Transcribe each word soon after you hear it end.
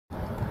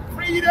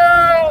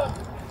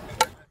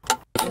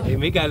Hey,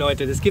 mega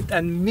Leute, das gibt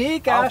einen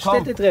mega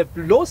Städtetrip.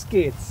 Los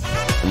geht's.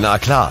 Na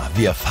klar,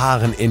 wir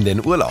fahren in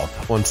den Urlaub.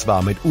 Und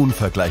zwar mit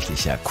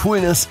unvergleichlicher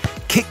Coolness,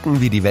 kicken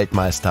wie die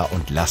Weltmeister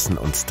und lassen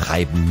uns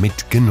treiben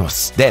mit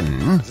Genuss.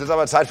 Denn Es ist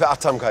aber Zeit für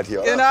Achtsamkeit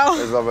hier, oder? Genau.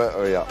 Das ist aber,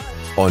 oh ja.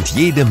 und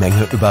jede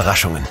Menge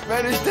Überraschungen.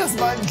 Wenn ich das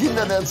meinen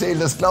Kindern erzähle,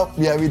 das glaubt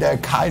mir ja wieder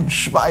kein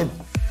Schwein.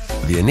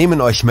 Wir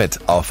nehmen euch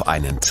mit auf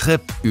einen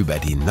Trip über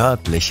die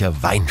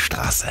nördliche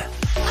Weinstraße.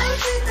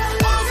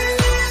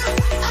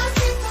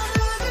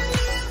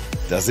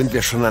 Da sind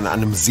wir schon an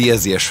einem sehr,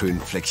 sehr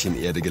schönen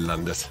Fleckchen Erde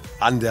gelandet.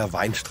 An der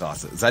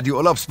Weinstraße. Seid ihr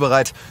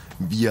urlaubsbereit?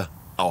 Wir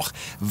auch.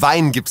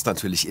 Wein gibt's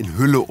natürlich in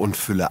Hülle und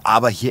Fülle.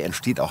 Aber hier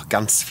entsteht auch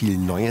ganz viel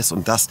Neues.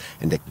 Und das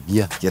entdecken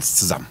wir jetzt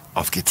zusammen.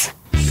 Auf geht's.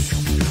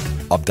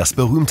 Ob das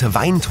berühmte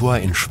Weintor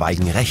in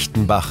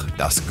Schweigen-Rechtenbach,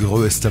 das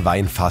größte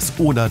Weinfass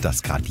oder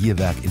das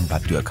Gradierwerk in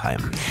Bad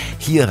Dürkheim.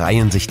 Hier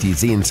reihen sich die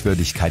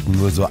Sehenswürdigkeiten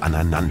nur so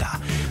aneinander.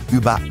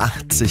 Über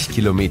 80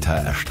 Kilometer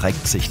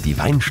erstreckt sich die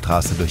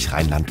Weinstraße durch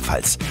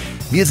Rheinland-Pfalz.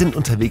 Wir sind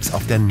unterwegs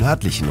auf der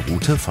nördlichen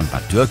Route von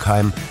Bad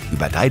Dürkheim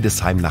über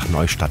Deidesheim nach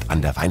Neustadt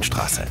an der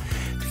Weinstraße.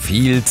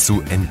 Viel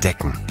zu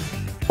entdecken.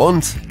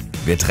 Und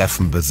wir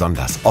treffen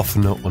besonders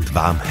offene und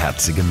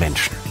warmherzige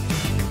Menschen.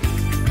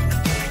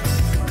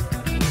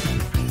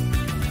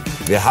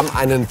 Wir haben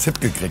einen Tipp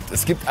gekriegt.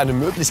 Es gibt eine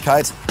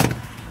Möglichkeit,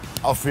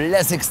 auf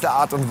lässigste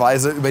Art und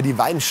Weise über die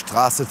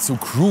Weinstraße zu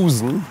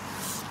cruisen.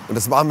 Und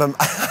das machen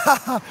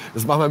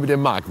wir mit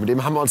dem Marc. Mit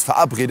dem haben wir uns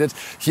verabredet,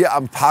 hier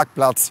am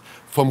Parkplatz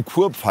vom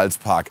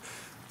Kurpfalzpark.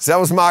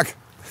 Servus, Marc.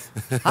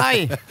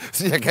 Hi.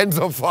 Sie erkennen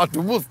sofort,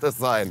 du musst das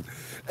sein.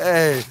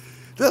 Ey,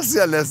 das ist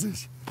ja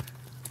lässig.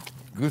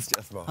 Grüß dich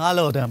erstmal.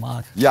 Hallo, der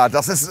Marc. Ja,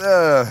 das ist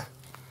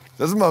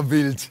mal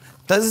wild.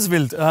 Das ist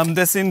wild.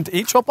 Das sind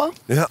E-Chopper.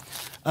 Ja.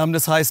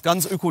 Das heißt,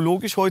 ganz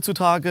ökologisch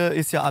heutzutage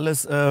ist ja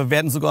alles,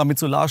 werden sogar mit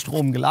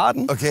Solarstrom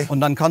geladen. Okay. Und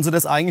dann kannst du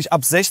das eigentlich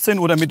ab 16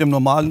 oder mit dem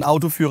normalen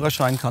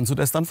Autoführerschein kannst du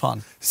das dann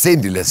fahren.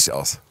 Sehen die lässig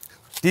aus?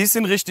 Die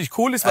sind richtig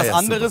cool, ist was ja,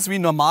 anderes wie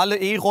normale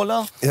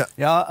E-Roller. Ja.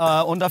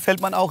 Ja, und da fällt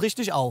man auch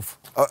richtig auf.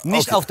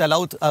 Nicht okay.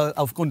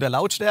 aufgrund der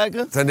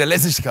Lautstärke, Sondern der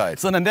Lässigkeit.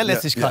 sondern der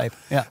Lässigkeit.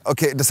 Ja.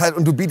 Okay, das heißt,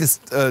 und du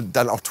bietest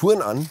dann auch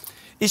Touren an?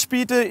 Ich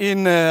biete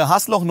in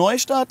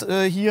Hasloch-Neustadt,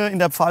 hier in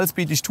der Pfalz,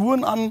 biete ich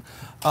Touren an.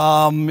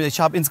 Ich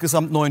habe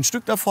insgesamt 9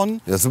 Stück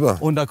davon. Ja, super.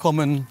 Und da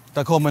kommen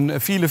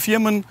viele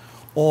Firmen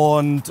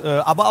und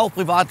aber auch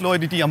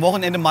Privatleute, die am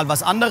Wochenende mal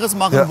was anderes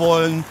machen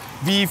wollen,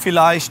 wie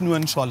vielleicht nur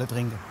einen Scholle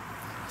trinken.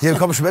 Hier,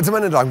 komm, schwätze mal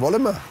nicht lang.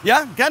 Wollen wir?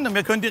 Ja, gerne.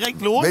 Wir können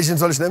direkt los. Welchen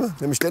soll ich nehmen?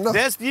 Nehme ich den da?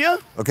 Der ist hier.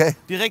 Okay.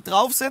 Direkt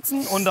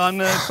draufsetzen und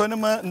dann können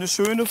wir eine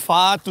schöne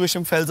Fahrt durch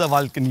den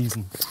Pfälzerwald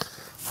genießen.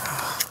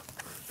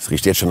 Es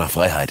riecht jetzt schon nach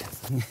Freiheit.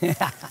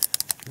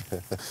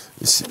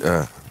 Ich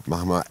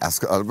mache mal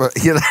erst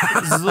hier.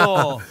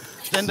 So,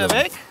 Ständer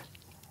weg.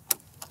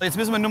 Jetzt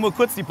müssen wir nur mal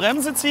kurz die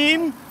Bremse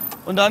ziehen.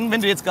 Und dann,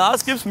 wenn du jetzt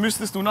Gas gibst,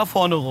 müsstest du nach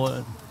vorne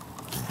rollen.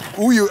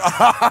 Ui,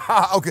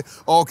 okay,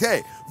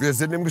 okay, wir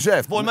sind im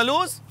Geschäft. Wollen wir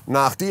los?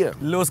 Nach dir.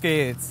 Los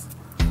geht's.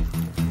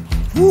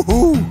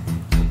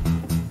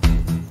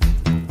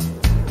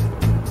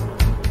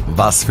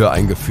 Was für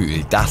ein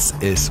Gefühl, das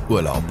ist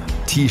Urlaub.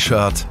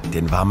 T-Shirt,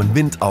 den warmen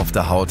Wind auf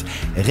der Haut,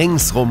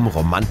 ringsrum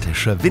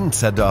romantische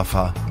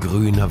Winzerdörfer,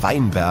 grüne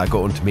Weinberge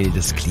und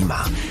mildes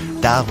Klima.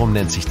 Darum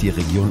nennt sich die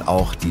Region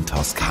auch die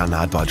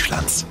Toskana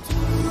Deutschlands.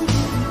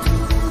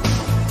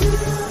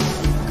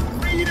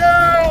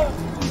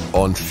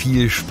 Und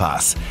viel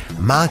Spaß.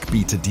 Marc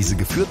bietet diese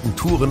geführten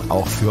Touren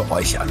auch für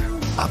euch an.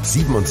 Ab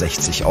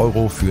 67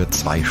 € für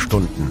 2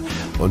 Stunden.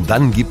 Und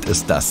dann gibt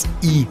es das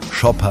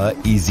E-Shopper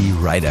Easy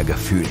Rider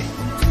Gefühl.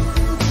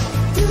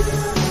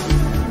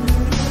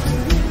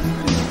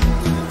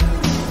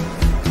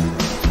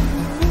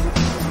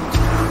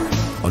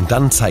 Und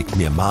dann zeigt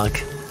mir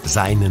Marc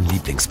seinen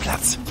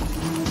Lieblingsplatz.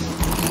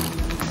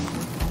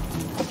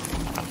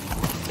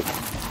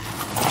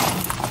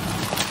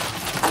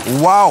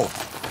 Wow!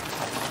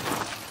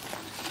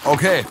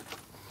 Okay.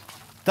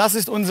 Das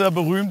ist unser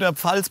berühmter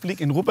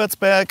Pfalzblick in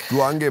Ruppertsberg.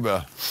 Du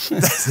Angeber.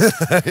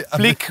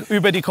 Blick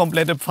über die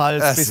komplette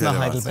Pfalz Das bis ist ja nach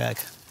der Heidelberg.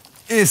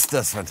 Ist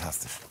das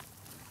fantastisch.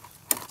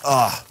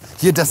 Oh,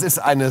 hier, das ist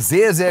eine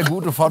sehr, sehr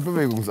gute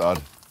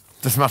Fortbewegungsart.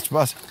 Das macht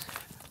Spaß.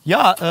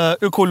 Ja,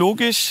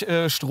 ökologisch,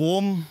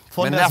 Strom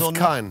von Man der nervt Sonne.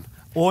 keinen.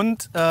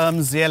 Und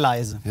sehr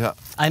leise. Ja.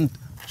 Ein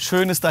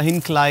schönes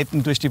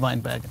Dahingleiten durch die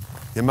Weinberge.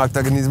 Hier, Marc,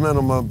 da genießen wir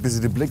noch mal ein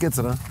bisschen den Blick jetzt,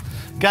 oder?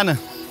 Gerne.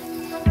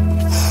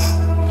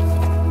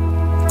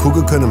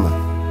 Gucken können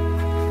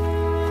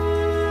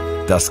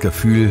wir. Das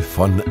Gefühl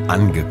von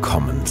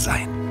angekommen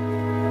sein.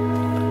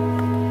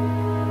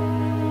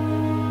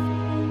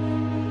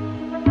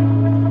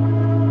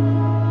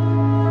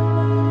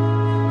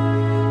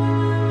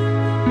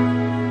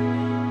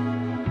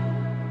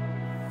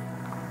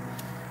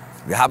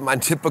 Wir haben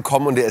einen Tipp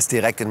bekommen und der ist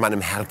direkt in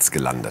meinem Herz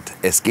gelandet.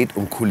 Es geht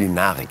um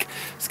Kulinarik.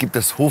 Es gibt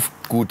das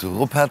Hofgut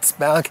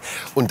Ruppertsberg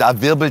und da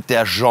wirbelt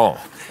der Jean.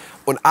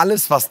 Und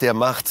alles, was der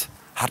macht,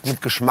 hat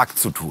mit Geschmack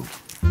zu tun.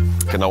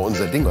 Genau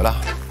unser Ding, oder?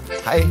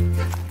 Hi.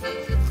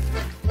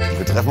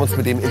 Wir treffen uns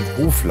mit dem im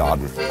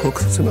Hofladen. Guck,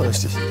 sind wir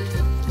richtig.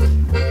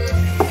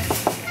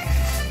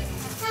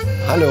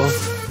 Hallo,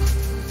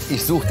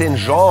 ich suche den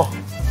Jean.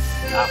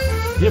 Ja,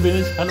 hier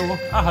bin ich. Hallo.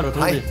 Ah, hallo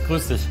Tobi. Hi.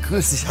 Grüß dich.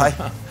 Grüß dich, hi.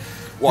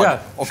 Wow,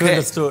 Ja,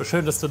 okay.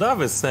 schön, dass du da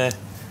bist.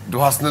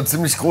 Du hast eine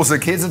ziemlich große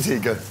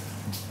Käsetheke.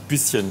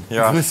 Bisschen,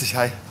 ja. Grüß dich,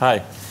 hi.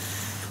 Hi.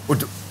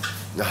 Und,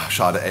 ach,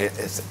 schade, ey,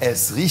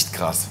 es riecht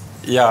krass.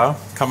 Ja,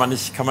 kann man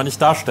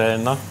nicht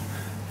darstellen, ne?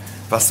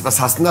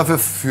 Was hast du denn da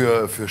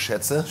für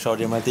Schätze? Schau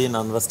dir mal den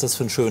an, was das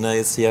für ein schöner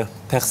ist hier.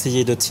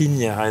 Persillé de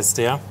Tignes heißt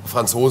der.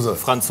 Franzose.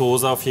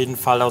 Franzose auf jeden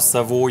Fall aus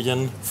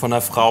Savoyen, von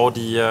einer Frau,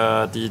 die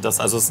das,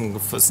 also es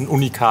ist ein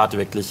Unikat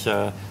wirklich.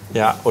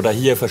 Ja, oder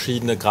hier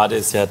verschiedene, gerade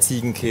ist ja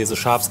Ziegenkäse,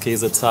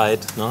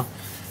 Schafskäsezeit, ne?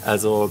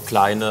 Also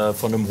kleine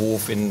von einem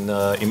Hof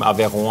im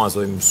Aveyron,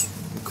 also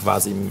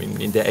quasi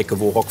in der Ecke,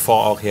 wo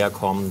Roquefort auch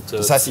herkommt.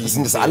 Das heißt,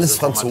 sind das alles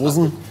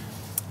Franzosen?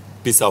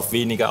 Bis auf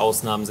wenige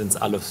Ausnahmen sind es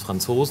alles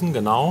Franzosen,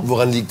 genau.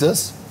 Woran liegt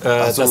das?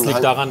 Das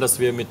liegt daran, dass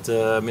wir mit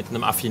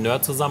einem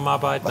Affineur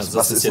zusammenarbeiten.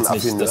 Was ist ein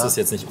Affineur? Das ist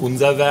jetzt nicht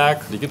unser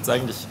Werk. Die gibt es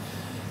eigentlich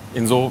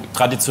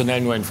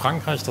traditionell nur in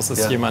Frankreich. Das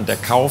ist jemand, der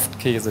kauft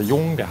Käse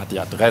jung, der hat die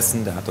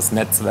Adressen, der hat das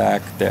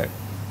Netzwerk, der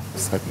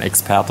ist halt ein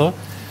Experte.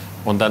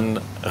 Und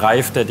dann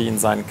reift er die in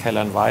seinen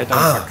Kellern weiter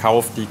und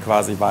verkauft die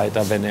quasi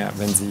weiter, wenn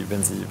sie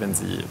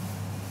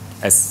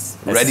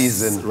ready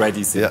sind.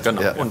 Ja,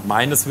 genau. Ja. Und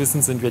meines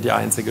Wissens sind wir die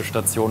einzige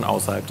Station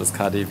außerhalb des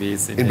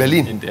KaDeWs in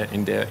Berlin,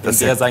 in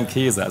der sein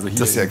Käse, also hier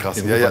das ist ja krass.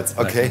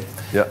 Okay.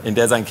 In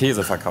der sein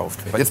Käse verkauft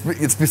wird.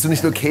 Jetzt bist du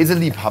nicht nur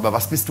Käseliebhaber.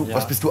 Was bist du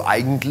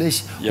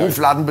eigentlich? Ja.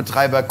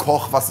 Hofladenbetreiber,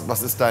 Koch.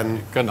 Was ist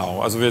dein?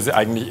 Genau. Also wir sind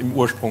eigentlich im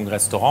Ursprung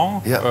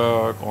Restaurant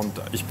und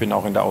ich bin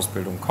auch in der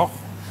Ausbildung Koch.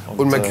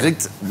 Und man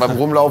kriegt beim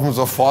Rumlaufen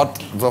sofort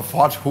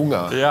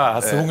Hunger. Ja,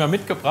 hast du Hunger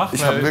mitgebracht?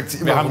 Ich habe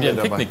wirklich immer Wir haben Hunger dir ein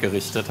dabei. Picknick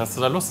gerichtet. Hast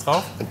du da Lust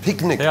drauf? Ein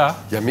Picknick? Ja.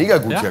 Ja, mega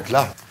gut, ja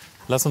klar.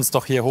 Lass uns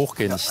doch hier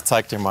hochgehen. Ich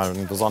zeig dir mal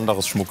ein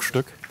besonderes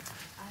Schmuckstück.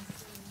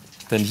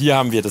 Denn hier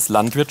haben wir das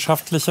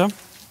Landwirtschaftliche.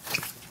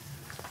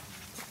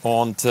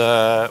 Und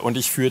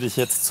ich führe dich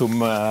jetzt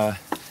zum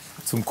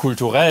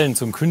kulturellen,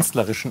 zum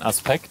künstlerischen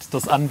Aspekt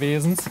des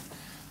Anwesens.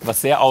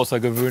 Was sehr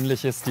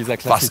außergewöhnlich ist, dieser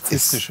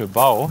klassizistische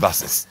Bau.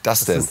 Was ist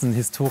das denn? Das ist ein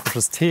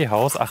historisches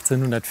Teehaus,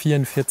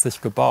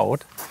 1844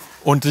 gebaut.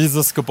 Und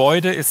dieses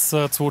Gebäude ist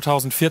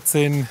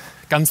 2014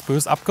 ganz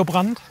bös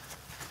abgebrannt.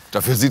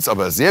 Dafür sieht es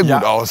aber sehr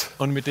gut aus.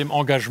 Und mit dem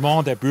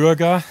Engagement der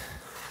Bürger,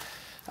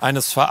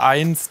 eines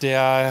Vereins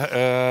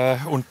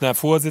und einer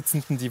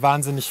Vorsitzenden, die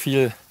wahnsinnig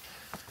viel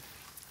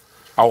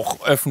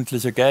auch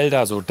öffentliche Gelder,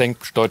 also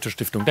Deutsche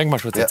Stiftung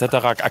Denkmalschutz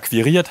etc.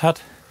 akquiriert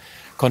hat,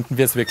 konnten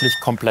wir es wirklich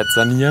komplett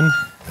sanieren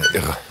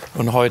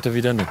und heute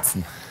wieder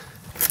nutzen.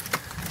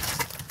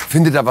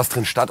 Findet da was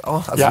drin statt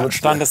auch? Also ja,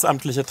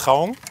 standesamtliche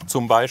Trauung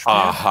zum Beispiel.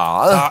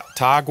 Aha.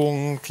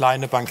 Tagungen,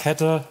 kleine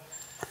Bankette.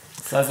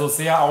 Ist also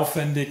sehr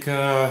aufwendig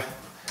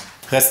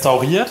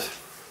restauriert.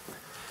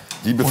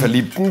 Liebe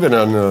Verliebten, wenn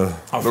ihr eine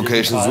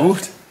Location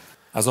sucht.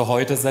 Also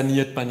heute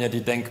saniert man ja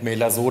die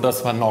Denkmäler so,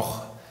 dass man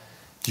noch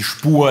die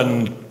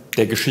Spuren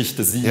der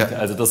Geschichte sieht. Ja.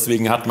 Also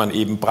deswegen hat man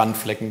eben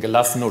Brandflecken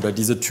gelassen oder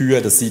diese Tür,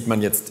 das sieht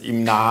man jetzt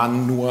im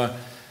Nahen nur,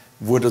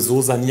 wurde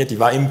so saniert, die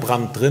war im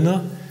Brand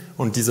drinne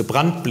und diese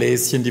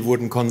Brandbläschen, die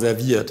wurden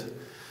konserviert,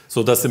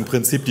 sodass im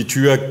Prinzip die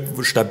Tür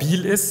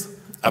stabil ist,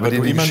 aber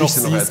du immer noch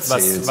siehst,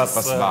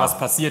 was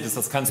passiert ist.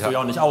 Das kannst du ja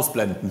auch nicht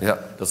ausblenden. Ja.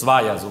 Das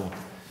war ja so.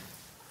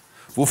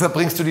 Wo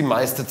verbringst du die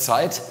meiste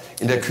Zeit?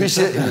 In der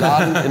Küche, im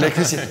Laden, in der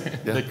Küche?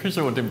 In der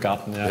Küche und im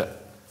Garten, ja.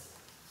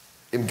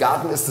 Im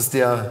Garten ist es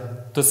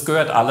Das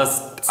gehört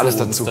alles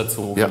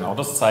dazu. Ja. Genau,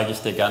 das zeige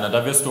ich dir gerne.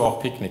 Da wirst du auch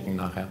picknicken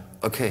nachher.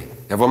 Okay.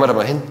 Ja, wollen wir da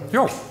mal hin?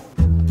 Jo.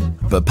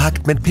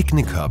 Bepackt mit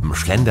Picknickkörben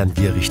schlendern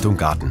wir Richtung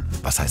Garten.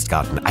 Was heißt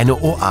Garten?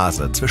 Eine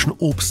Oase zwischen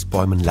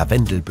Obstbäumen,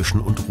 Lavendelbüschen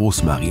und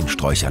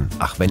Rosmarinsträuchern.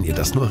 Ach, wenn ihr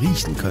das nur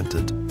riechen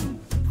könntet.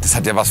 Das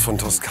hat ja was von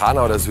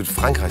Toskana oder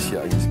Südfrankreich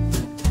hier eigentlich.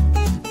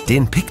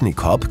 Den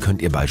Picknickkorb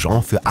könnt ihr bei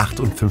Jean für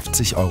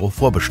 58 €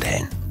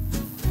 vorbestellen.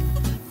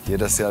 Hier,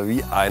 das ist ja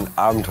wie ein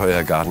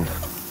Abenteuergarten.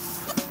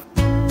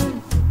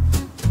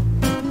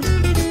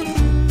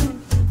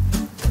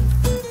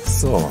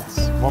 So.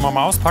 Wollen wir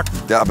mal auspacken?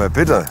 Ja, aber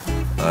bitte.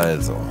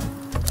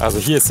 Also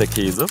hier ist der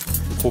Käse.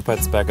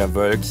 Rupertsberger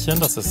Wölkchen.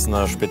 Das ist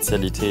eine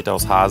Spezialität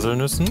aus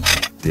Haselnüssen.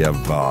 Der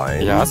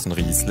Wein. Ja, ist ein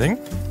Riesling.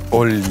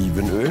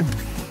 Olivenöl.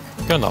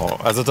 Genau,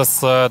 also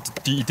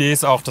die Idee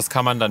ist auch, das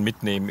kann man dann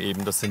mitnehmen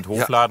eben. Das sind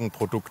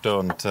Hofladenprodukte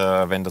und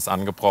wenn das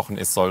angebrochen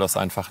ist, soll das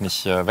einfach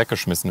nicht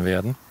weggeschmissen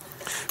werden.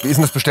 Wie ist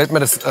denn das? Bestellt man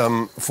das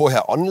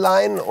vorher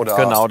online? Oder?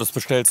 Genau, das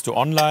bestellst du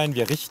online.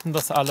 Wir richten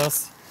das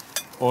alles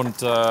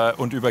und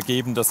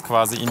übergeben das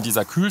quasi in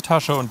dieser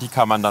Kühltasche und die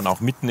kann man dann auch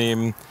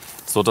mitnehmen,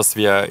 sodass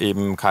wir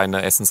eben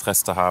keine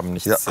Essensreste haben.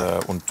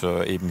 Und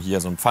eben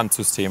hier so ein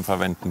Pfandsystem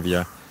verwenden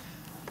wir.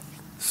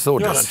 So,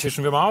 dann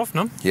tischen wir mal auf,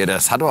 ne? Ja,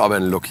 das hat doch aber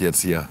einen Look jetzt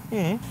hier.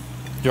 Mhm.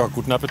 Ja,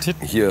 guten Appetit.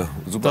 Hier,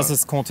 super. Das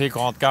ist Comté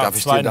Grand Garde. Darf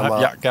ich dir da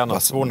mal gerne.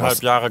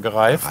 2,5 Jahre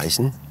gereift.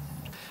 Reichen?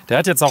 Der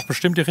hat jetzt auch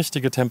bestimmt die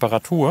richtige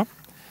Temperatur.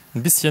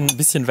 Ein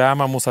bisschen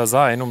wärmer muss er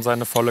sein, um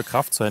seine volle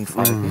Kraft zu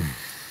entfalten.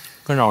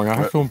 Genau,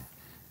 ja. So.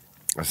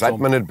 Seid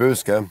mal nicht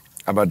böse, gell?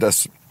 Aber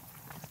das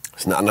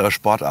ist eine andere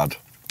Sportart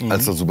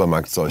als das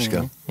Supermarktzeug,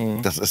 gell?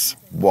 Das ist,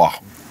 boah.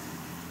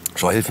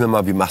 Schau, hilf mir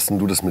mal, wie machst denn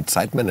du das mit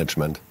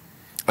Zeitmanagement?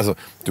 Also,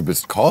 du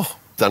bist Koch,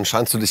 dann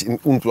scheinst du dich in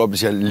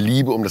unglaublicher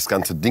Liebe um das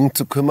ganze Ding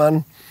zu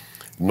kümmern.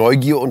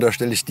 Neugier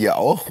unterstelle ich dir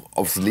auch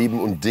aufs Leben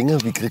und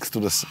Dinge. Wie kriegst du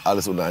das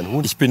alles unter einen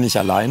Hut? Ich bin nicht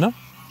alleine,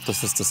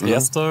 das ist das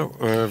Erste.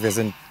 Wir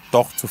sind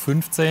doch zu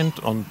 15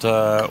 und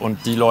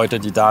die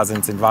Leute, die da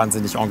sind, sind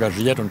wahnsinnig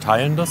engagiert und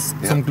teilen das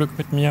zum Glück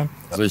mit mir.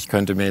 Also ich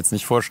könnte mir jetzt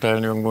nicht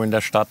vorstellen, irgendwo in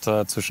der Stadt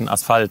zwischen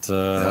Asphalt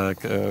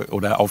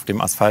oder auf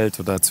dem Asphalt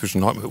oder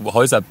zwischen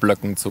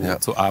Häuserblöcken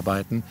zu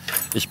arbeiten.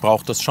 Ich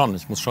brauche das schon,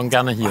 ich muss schon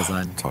gerne hier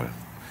sein. Toll.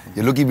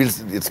 Ja, Lucky,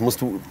 jetzt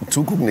musst du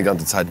zugucken die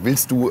ganze Zeit.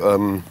 Willst du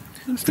Ein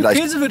Stück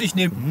Käse würde ich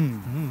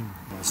nehmen.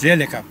 Sehr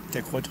lecker,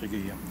 der kräutrige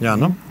hier. Ja,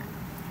 ne?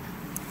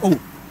 Oh,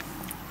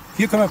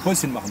 hier können wir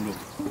Päuschen machen, Luke.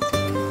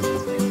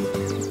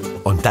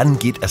 Und dann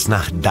geht es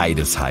nach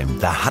Deidesheim.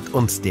 Da hat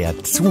uns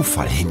der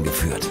Zufall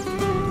hingeführt.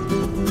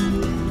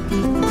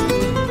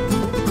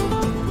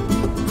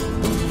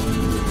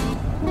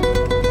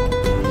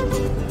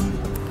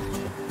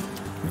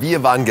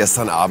 Wir waren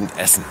gestern Abend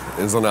essen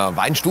in so einer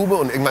Weinstube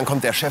und irgendwann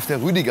kommt der Chef,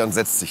 der Rüdiger, und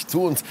setzt sich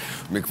zu uns.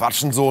 Und wir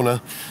quatschen so,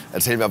 ne?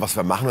 Erzählen wir, was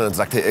wir machen. Und dann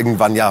sagt er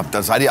irgendwann, ja,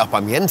 da seid ihr auch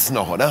beim Jens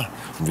noch, oder?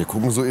 Und wir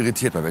gucken so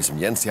irritiert, bei welchem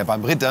Jens? Ja,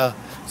 beim Ritter.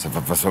 Ich sag,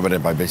 was wollen wir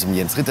denn bei welchem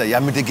Jens Ritter?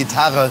 Ja, mit der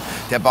Gitarre.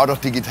 Der baut doch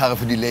die Gitarre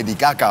für die Lady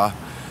Gaga.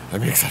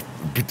 Dann haben wir gesagt,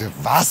 bitte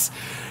was?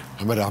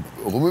 Haben wir da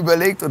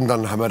rumüberlegt und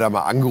dann haben wir da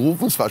mal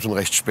angerufen. Es war schon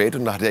recht spät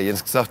und da hat der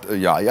Jens gesagt,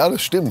 ja,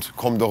 das stimmt,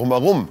 komm doch mal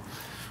rum.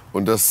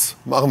 Und das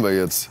machen wir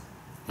jetzt.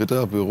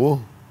 Ritter, Büro.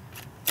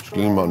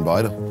 Klingeln wir an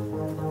beide.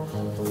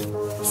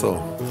 So.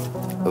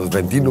 Also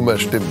wenn die Nummer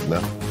stimmt,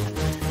 ne?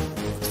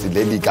 Ist die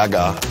Lady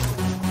Gaga.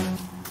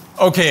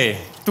 Okay,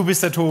 du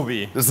bist der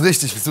Tobi. Das ist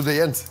richtig, bist du der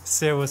Jens?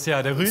 Servus,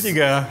 ja, der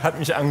Rüdiger hat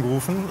mich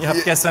angerufen. Ihr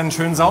habt gestern einen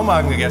schönen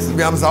Saumagen gegessen.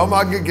 Wir haben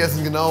Saumagen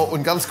gegessen, genau.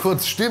 Und ganz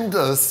kurz, stimmt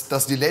es,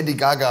 dass die Lady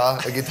Gaga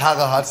eine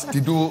Gitarre hat,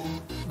 die du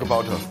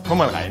gebaut hast? Komm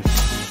mal rein.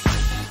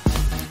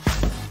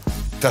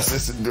 Da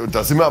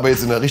sind wir aber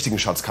jetzt in der richtigen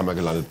Schatzkammer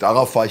gelandet.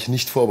 Darauf war ich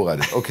nicht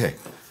vorbereitet. Okay.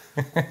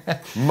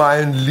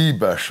 Mein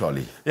lieber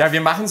Scholli. Ja, wir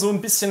machen so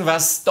ein bisschen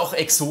was doch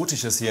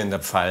Exotisches hier in der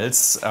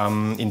Pfalz.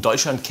 In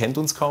Deutschland kennt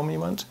uns kaum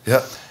jemand.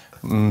 Ja.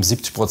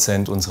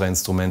 70% unserer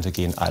Instrumente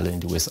gehen alle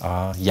in die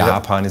USA.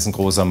 Japan ist ein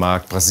großer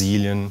Markt,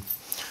 Brasilien.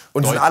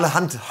 Und sind alle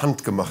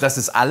handgemacht? Das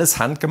ist alles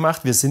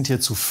handgemacht. Wir sind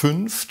hier zu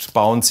 5,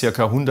 bauen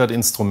ca. 100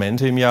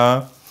 Instrumente im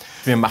Jahr.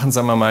 Wir machen,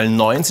 sagen wir mal,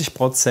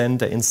 90%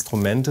 der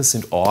Instrumente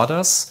sind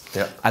Orders.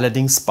 Ja.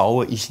 Allerdings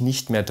baue ich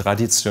nicht mehr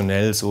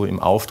traditionell so im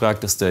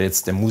Auftrag, dass der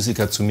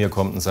Musiker zu mir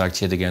kommt und sagt,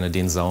 ich hätte gerne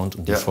den Sound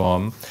und die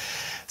Form.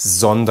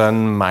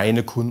 Sondern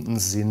meine Kunden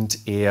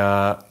sind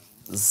eher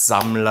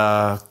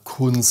Sammler,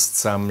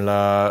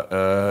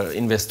 Kunstsammler,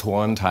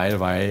 Investoren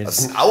teilweise. Das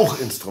sind auch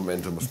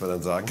Instrumente, muss man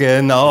dann sagen.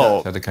 Genau.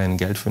 Ich hatte kein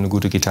Geld für eine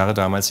gute Gitarre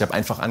damals. Ich habe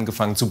einfach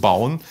angefangen zu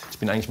bauen. Ich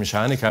bin eigentlich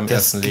Mechaniker im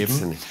ersten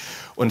Leben.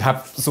 Und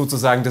habe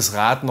sozusagen das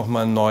Rad noch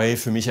mal neu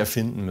für mich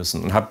erfinden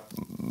müssen. Und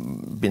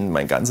bin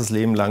mein ganzes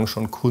Leben lang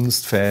schon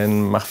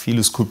Kunstfan, mache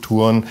viele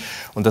Skulpturen.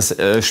 Und das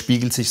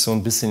spiegelt sich so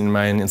ein bisschen in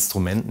meinen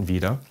Instrumenten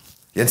wider.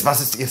 Jetzt,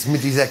 was ist jetzt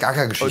mit dieser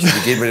Gaga-Geschichte?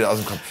 Wie geht mir das aus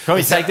dem Kopf? Komm,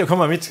 ich zeig dir, komm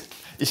mal mit.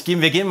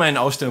 Wir gehen mal in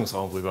den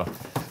Ausstellungsraum rüber.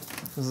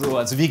 So,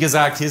 also wie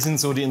gesagt, hier sind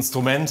so die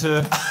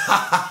Instrumente,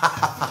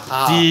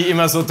 die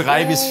immer so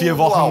 3 bis 4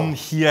 Wochen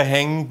hier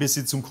hängen, bis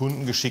sie zum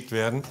Kunden geschickt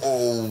werden.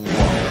 Oh,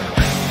 wow.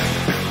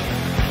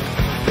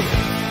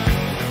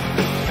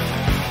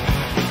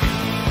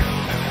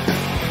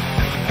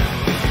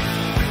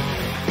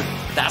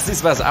 Das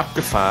ist was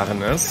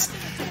Abgefahrenes.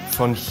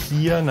 Von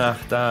hier nach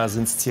da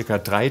sind es ca.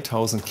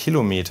 3000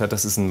 Kilometer.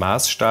 Das ist ein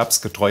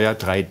maßstabsgetreuer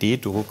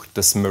 3D-Druck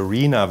des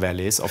Marina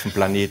Valleys auf dem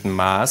Planeten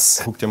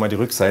Mars. Guck dir mal die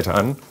Rückseite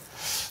an.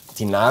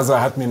 Die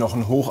NASA hat mir noch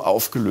ein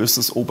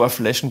hochaufgelöstes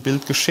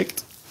Oberflächenbild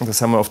geschickt. Und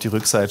das haben wir auf die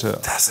Rückseite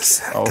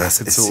aufgezogen. Das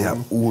ist ja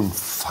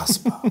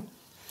unfassbar.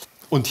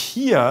 Und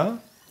hier,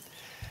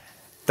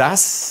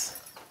 pass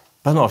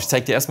mal auf, ich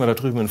zeige dir erstmal da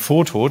drüben ein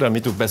Foto,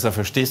 damit du besser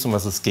verstehst, um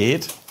was es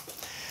geht.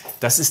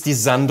 Das ist die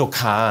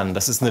Sandokan.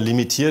 Das ist eine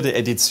limitierte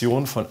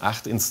Edition von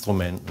 8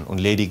 Instrumenten. Und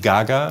Lady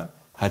Gaga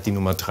hat die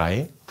Nummer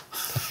 3.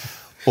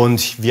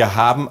 Und wir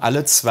haben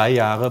alle 2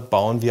 Jahre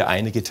bauen wir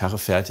eine Gitarre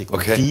fertig.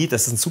 Und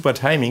das ist ein super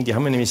Timing, die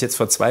haben wir nämlich jetzt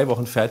vor 2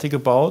 Wochen fertig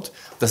gebaut.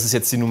 Das ist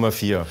jetzt die Nummer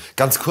 4.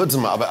 Ganz kurz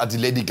mal, aber die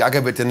Lady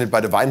Gaga wird ja nicht bei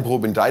der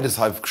Weinprobe in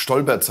Deidesheim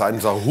gestolpert sein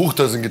und sagen, huch,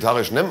 da ist eine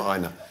Gitarre, ich nehme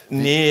eine.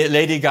 Nee,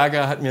 Lady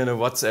Gaga hat mir eine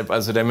WhatsApp,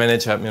 also der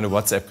Manager hat mir eine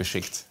WhatsApp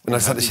geschickt. Und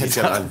das hatte ich jetzt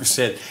gerne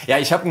bestellt. Ja,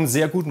 ich habe einen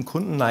sehr guten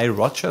Kunden, Nile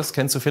Rodgers,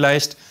 kennst du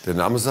vielleicht? Der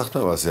Name sagt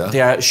mir was, ja.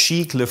 Der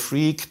Chic Le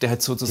Freak, der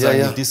hat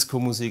sozusagen die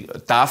Disco-Musik.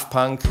 Daft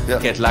Punk,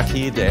 Get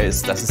Lucky,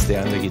 das ist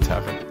der an der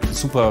Gitarre.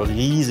 Super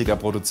riesiger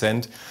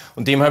Produzent.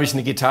 Und dem habe ich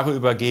eine Gitarre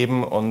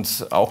übergeben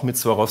und auch mit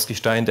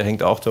Swarovski-Stein, der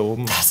hängt auch da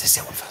oben. Das ist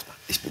ja unfassbar.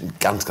 Ich bin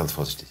ganz, ganz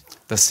vorsichtig.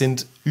 Das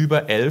sind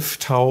über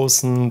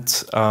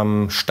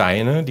 11.000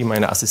 Steine, die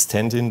meine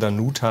Assistentin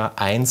Danuta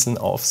einzeln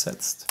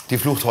aufsetzt. Die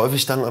flucht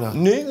häufig dann, oder?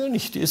 Nee,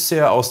 nicht. Die ist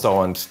sehr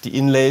ausdauernd. Die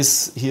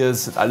Inlays hier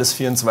sind alles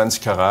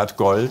 24 Karat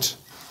Gold.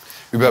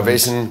 Über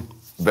welchen,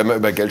 wenn wir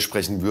über Geld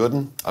sprechen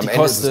würden? Am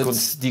Ende ist es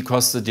Kunst. Die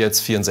kostet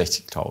jetzt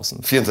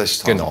 64.000.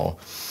 64.000? Genau.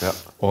 Ja.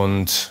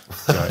 Und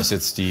ja, ist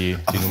jetzt die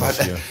Nummer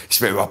 4. Ich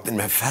wäre überhaupt nicht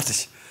mehr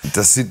fertig.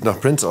 Das sieht nach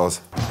Prince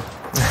aus.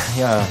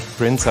 Ja,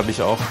 Prince habe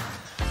ich auch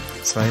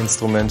 2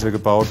 Instrumente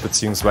gebaut,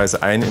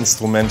 beziehungsweise ein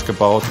Instrument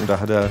gebaut. Und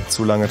da hat er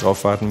zu lange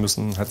drauf warten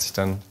müssen, hat sich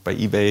dann bei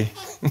eBay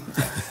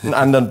einen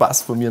anderen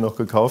Bass von mir noch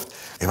gekauft.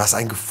 Ey, was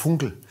ein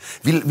Gefunkel.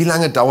 Wie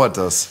lange dauert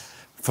das?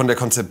 Von der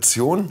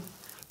Konzeption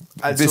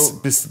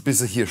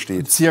bis er hier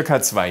steht?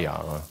 Circa 2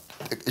 Jahre.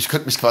 Ich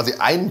könnte mich quasi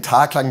einen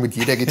Tag lang mit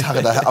jeder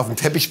Gitarre da auf den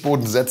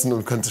Teppichboden setzen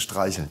und könnte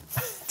streicheln.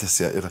 Das ist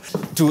ja irre.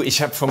 Du,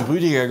 ich habe vom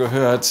Rüdiger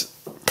gehört,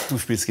 du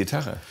spielst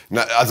Gitarre.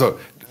 Na, also,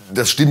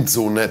 das stimmt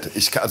so nicht.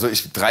 Ich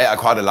 3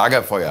 Akkorde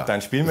Lagerfeuer.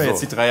 Dann spielen wir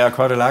jetzt die 3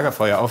 Akkorde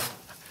Lagerfeuer auf.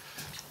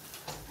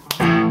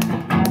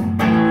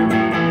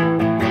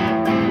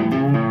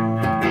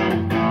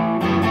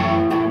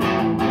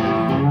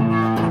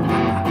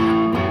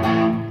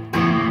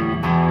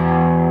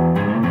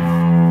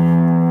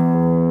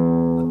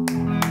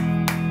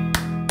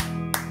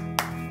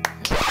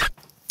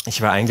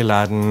 Ich war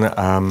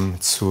eingeladen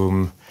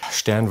zum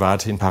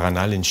Sternwarte in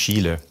Paranal in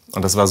Chile.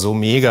 Und das war so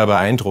mega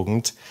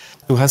beeindruckend.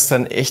 Du hast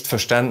dann echt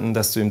verstanden,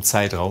 dass du im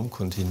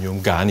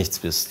Zeitraumkontinuum gar nichts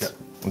bist. Ja.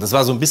 Und das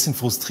war so ein bisschen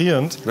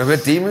frustrierend. Man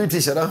wird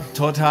demütig, oder?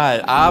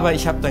 Total. Aber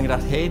ich habe dann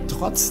gedacht, hey,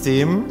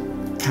 trotzdem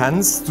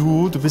kannst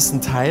du bist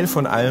ein Teil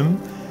von allem.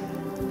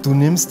 Du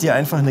nimmst dir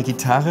einfach eine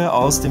Gitarre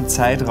aus dem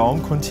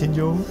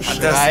Zeitraumkontinuum,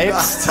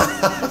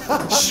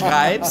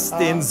 schreibst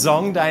den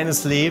Song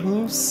deines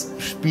Lebens,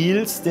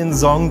 spielst den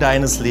Song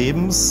deines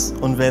Lebens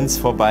und wenn es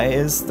vorbei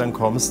ist, dann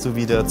kommst du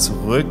wieder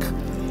zurück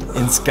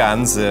ins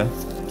Ganze.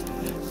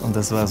 Und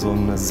das war so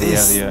eine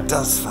Serie. Ist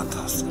das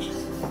fantastisch.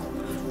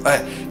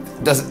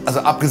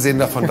 Also abgesehen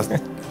davon, dass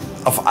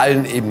auf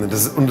allen Ebenen,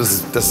 das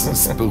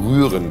ist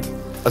berührend.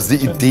 Also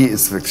die Idee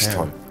ist wirklich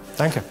toll.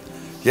 Danke.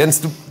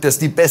 Jens, das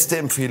ist die beste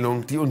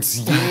Empfehlung, die uns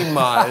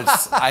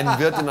jemals ein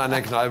Wirt in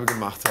einer Kneipe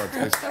gemacht hat.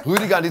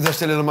 Rüdiger, an dieser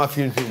Stelle nochmal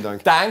vielen, vielen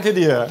Dank. Danke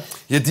dir.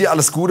 Hier, dir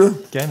alles Gute.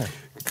 Gerne.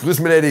 Grüß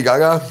mir Lady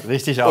Gaga.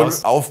 Richtig aus.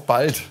 Und auf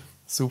bald.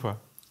 Super.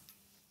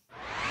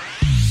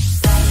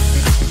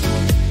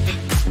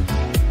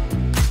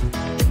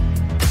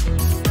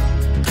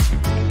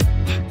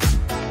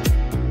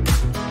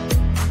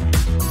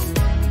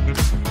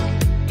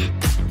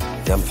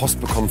 Wir haben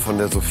Post bekommen von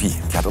der Sophie.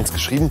 Die hat uns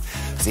geschrieben,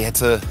 sie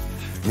hätte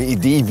eine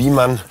Idee, wie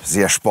man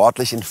sehr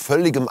sportlich in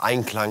völligem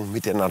Einklang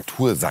mit der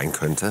Natur sein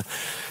könnte.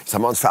 Jetzt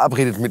haben wir uns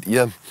verabredet mit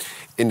ihr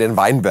in den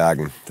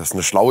Weinbergen. Das ist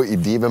eine schlaue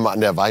Idee, wenn man an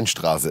der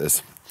Weinstraße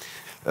ist.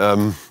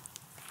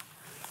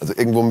 Also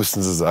irgendwo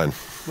müssten sie sein.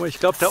 Ich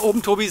glaube, da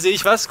oben, Tobi, sehe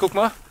ich was. Guck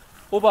mal,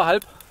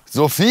 oberhalb.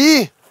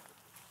 Sophie!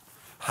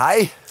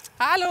 Hi!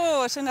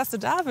 Hallo, schön, dass du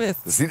da bist.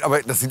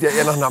 Das sieht ja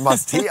eher nach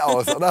Namaste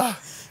aus, oder?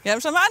 Wir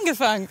haben schon mal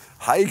angefangen.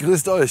 Hi,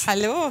 grüßt euch.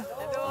 Hallo.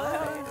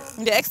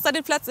 Und dir extra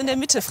den Platz in der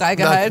Mitte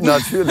freigehalten.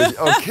 Natürlich,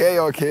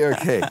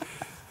 okay.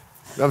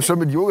 Wir haben schon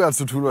mit Yoga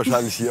zu tun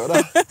wahrscheinlich hier, oder?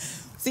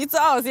 Sieht so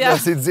aus, ja.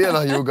 Das sieht sehr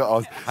nach Yoga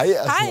aus. Hi,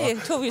 Hi,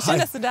 Tobi, schön,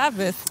 dass du da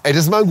bist. Ey,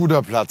 das ist mal ein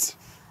guter Platz.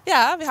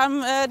 Ja, wir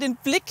haben den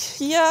Blick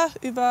hier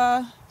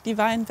über die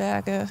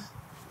Weinberge.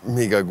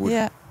 Mega gut.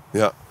 Ja.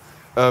 Ja,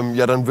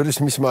 ja, dann würde ich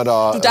mich mal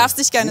da. Du darfst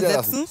dich gerne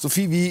setzen.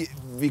 Sophie,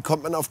 wie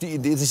kommt man auf die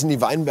Idee, sich in die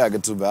Weinberge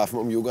zu werfen,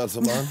 um Yoga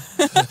zu machen?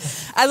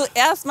 Also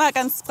erstmal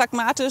ganz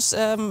pragmatisch,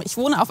 ich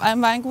wohne auf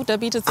einem Weingut, da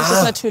bietet sich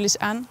das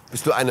natürlich an.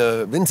 Bist du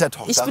eine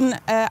Winzertochter? Ich bin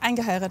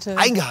eingeheiratet.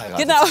 Eingeheiratet?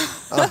 Genau.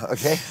 Ah,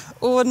 okay.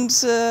 Und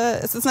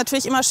es ist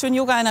natürlich immer schön,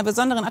 Yoga in einer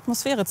besonderen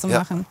Atmosphäre zu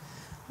machen.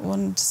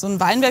 Und so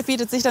ein Weinberg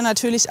bietet sich dann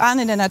natürlich an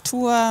in der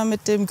Natur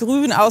mit dem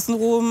Grün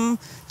außenrum,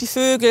 die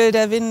Vögel,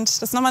 der Wind.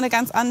 Das ist nochmal eine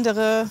ganz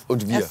andere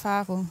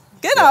Erfahrung.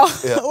 Genau,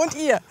 ja. Und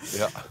ihr.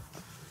 Ja.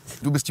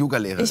 Du bist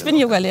Yogalehrerin? Ich bin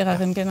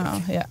Yogalehrerin, genau.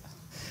 Okay. Ja.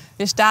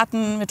 Wir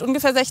starten mit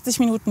ungefähr 60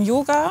 Minuten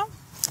Yoga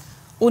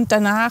und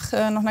danach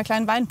noch einer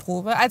kleinen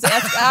Weinprobe. Also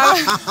erst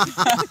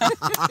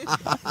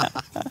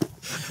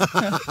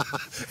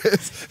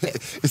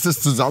Ist das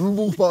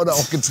zusammenbuchbar oder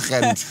auch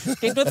getrennt?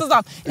 Geht nur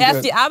zusammen.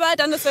 Erst die Arbeit,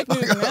 dann das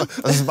Vergnügen. Ne?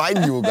 Das ist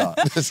Wein-Yoga.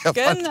 Das ist ja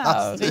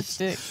genau,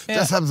 richtig. Ja.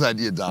 Deshalb seid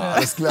ihr da,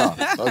 alles klar.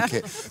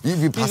 Okay.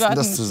 Wie passt denn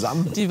das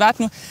zusammen? Die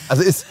warten.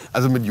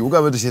 Also mit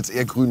Yoga würde ich jetzt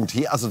eher grünen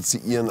Tee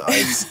assoziieren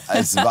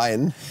als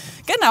Wein.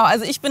 Genau,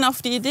 also ich bin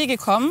auf die Idee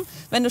gekommen,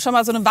 wenn du schon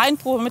mal so eine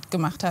Weinprobe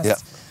mitgemacht hast. Ja.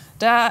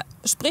 Da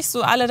sprichst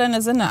du alle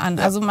deine Sinne an.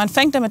 Ja. Also man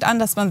fängt damit an,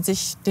 dass man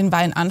sich den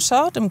Wein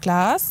anschaut im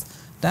Glas.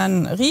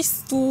 Dann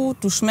riechst du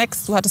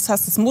schmeckst,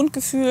 hast das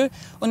Mundgefühl.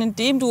 Und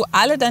indem du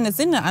alle deine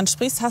Sinne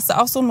ansprichst, hast du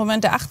auch so einen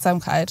Moment der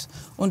Achtsamkeit.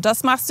 Und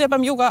das machst du ja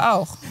beim Yoga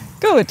auch.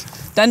 Gut,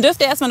 dann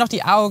dürft ihr erstmal noch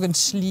die Augen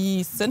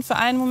schließen für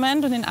einen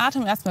Moment und den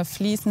Atem erstmal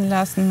fließen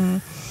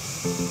lassen.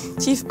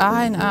 Tief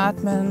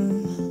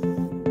einatmen.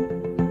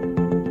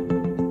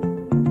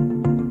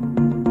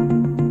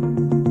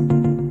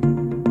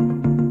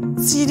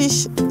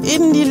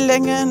 in die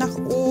Länge nach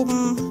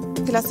oben.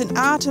 Lass den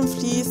Atem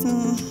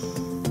fließen.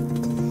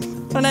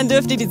 Und dann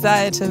dürft ihr die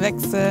Seite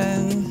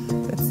wechseln.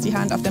 Setzt die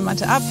Hand auf der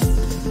Matte ab.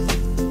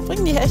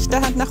 Bring die rechte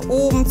Hand nach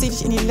oben, zieh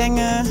dich in die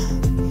Länge.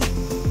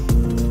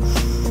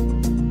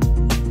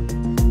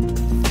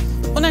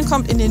 Und dann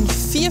kommt in den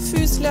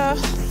Vierfüßler.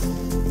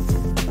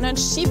 Und dann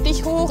schieb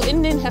dich hoch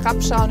in den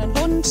herabschauenden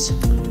Hund.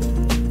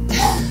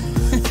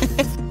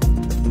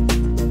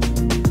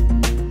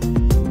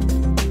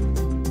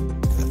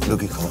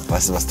 Luki, komm,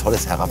 weißt du was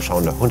Tolles?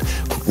 Herabschauender Hund.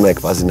 Guckt mal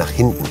quasi nach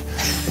hinten.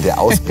 Und der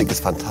Ausblick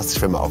ist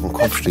fantastisch, wenn man auf dem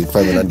Kopf steht,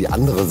 weil man dann die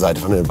andere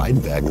Seite von den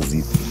Weinbergen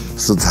sieht.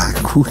 Das ist total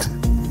gut.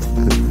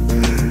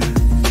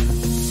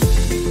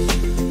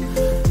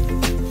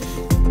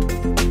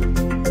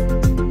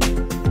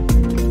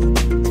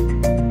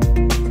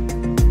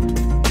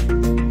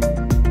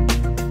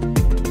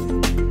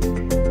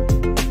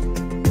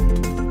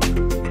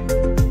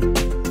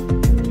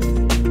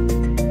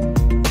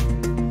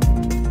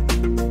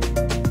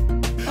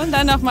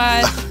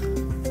 Nochmal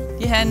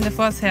die Hände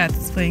vors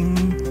Herz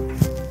bringen.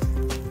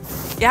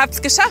 Ihr habt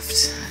es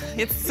geschafft.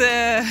 Jetzt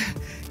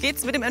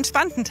geht's mit dem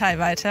entspannten Teil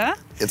weiter.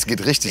 Jetzt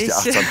geht richtig die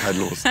Achtsamkeit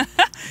los.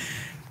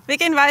 Wir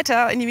gehen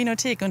weiter in die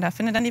Winothek und da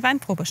findet dann die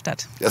Weinprobe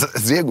statt. Ja,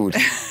 sehr gut.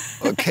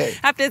 Okay.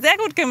 Habt ihr sehr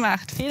gut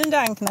gemacht. Vielen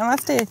Dank.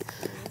 Namaste.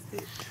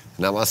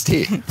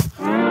 Namaste.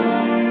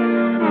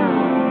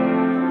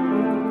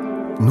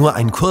 Nur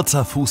ein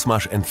kurzer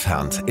Fußmarsch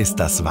entfernt ist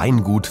das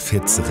Weingut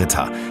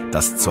Vitzritter,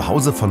 das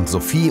Zuhause von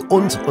Sophie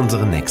und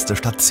unsere nächste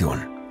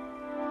Station.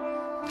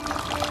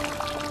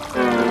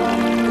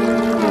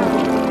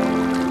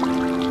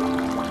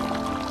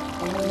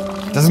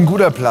 Das ist ein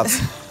guter Platz.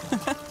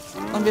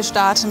 Und wir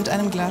starten mit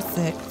einem Glas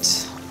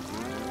Sekt.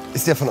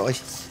 Ist der von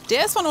euch?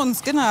 Der ist von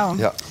uns, genau.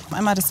 Ja.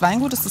 Einmal das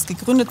Weingut, das ist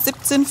gegründet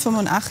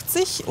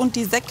 1785 und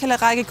die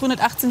Sektkellerei gegründet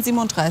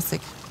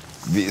 1837.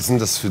 Wie ist denn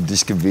das für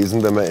dich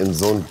gewesen, wenn man in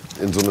so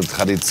eine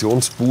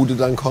Traditionsbude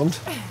dann kommt?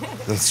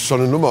 Das ist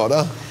schon eine Nummer,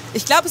 oder?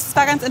 Ich glaube, es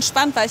war ganz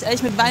entspannt, weil ich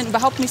eigentlich mit Wein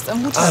überhaupt nichts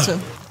am Hut hatte.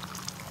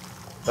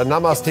 Dann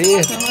Namaste.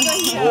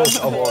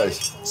 Prost auf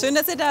euch. Schön,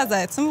 dass ihr da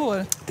seid. Zum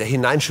Wohl. Der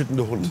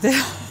hineinschüttende Hund.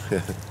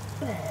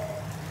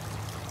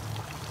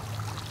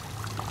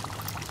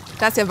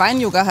 Da es ja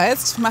Wein-Yoga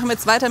heißt, machen wir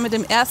jetzt weiter mit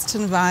dem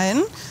ersten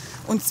Wein.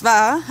 Und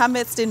zwar haben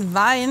wir jetzt den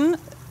Wein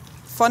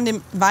von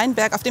dem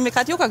Weinberg, auf dem wir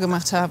gerade Yoga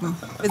gemacht haben.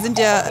 Wir sind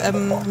ja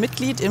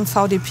Mitglied im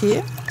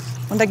VDP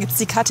und da gibt es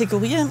die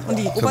Kategorien. Und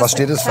die für was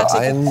steht das?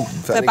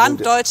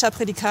 Verband Deutscher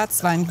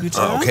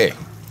Prädikatsweingüter. Ah, okay.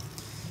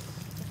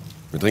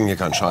 Wir trinken hier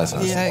keinen Scheiß.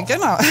 Also. Ja,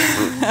 genau.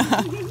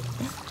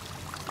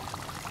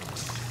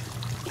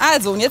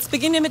 Also, und jetzt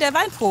beginnen wir mit der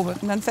Weinprobe.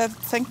 Und dann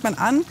fängt man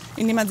an,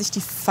 indem man sich die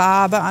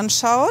Farbe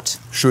anschaut.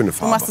 Schöne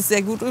Farbe. Du machst es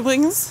sehr gut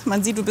übrigens.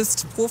 Man sieht, du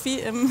bist Profi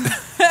im...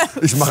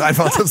 Ich mache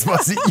einfach das,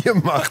 was ihr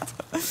macht.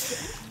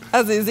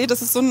 Also ihr seht,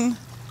 das ist so ein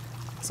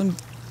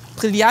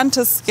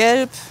brillantes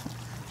Gelb.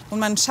 Und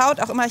man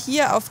schaut auch immer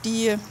hier auf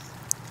die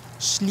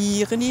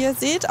Schlieren, die ihr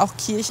seht, auch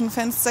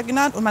Kirchenfenster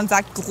genannt. Und man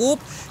sagt grob,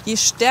 je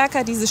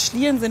stärker diese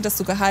Schlieren sind,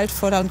 desto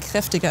gehaltvoller und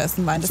kräftiger ist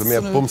ein Wein. So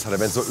mehr Bums hat er.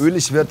 Wenn es so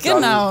ölig wird,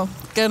 genau,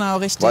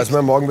 richtig. Weiß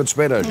man, morgen wird es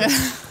später.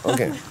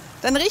 Okay.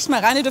 Dann riecht mal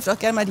rein, ihr dürft auch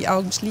gerne mal die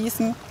Augen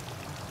schließen.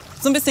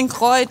 So ein bisschen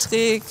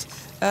kräutrig,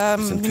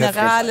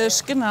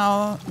 mineralisch,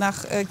 genau,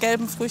 nach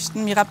gelben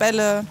Früchten,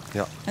 Mirabelle.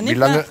 Ja. Wie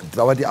lange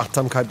dauert die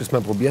Achtsamkeit, bis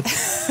man probiert?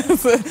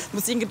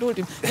 Muss ich in Geduld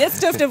üben.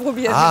 Jetzt dürft ihr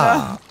probieren.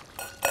 Ah.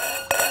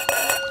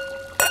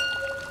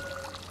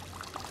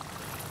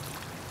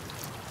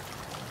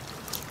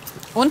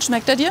 Und,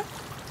 schmeckt er dir?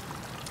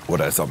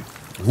 Oder ist er...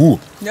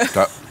 Ja.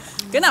 Da,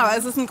 genau,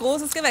 es ist ein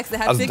großes Gewächs.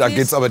 also da geht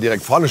es aber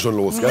direkt vorne schon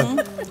los, gell?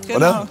 Genau.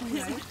 Oder?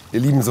 Ihr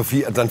lieben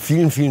Sophie, dann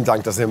vielen, vielen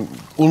Dank, dass ihr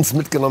uns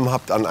mitgenommen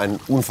habt an einen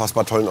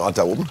unfassbar tollen Ort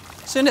da oben.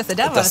 Schön, dass ihr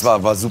da wart. Das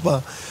war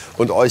super.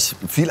 Und euch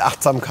viel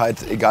Achtsamkeit,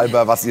 egal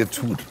bei was ihr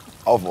tut.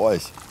 Auf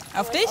euch.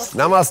 Auf dich.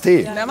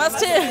 Namaste.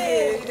 Namaste.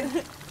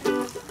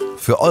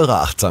 Für eure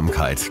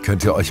Achtsamkeit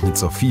könnt ihr euch mit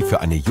Sophie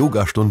für eine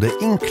Yogastunde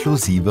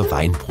inklusive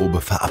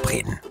Weinprobe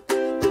verabreden.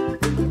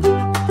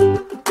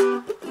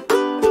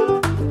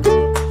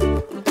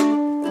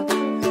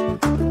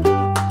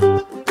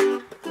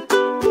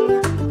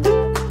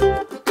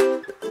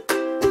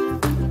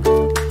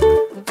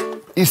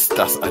 Ist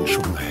das ein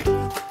Schuh, hey?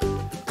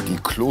 Die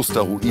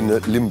Klosterruine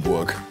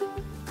Limburg.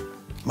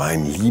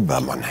 Mein lieber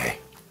Mann, hey.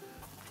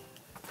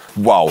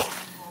 Wow.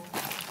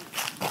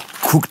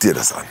 Guck dir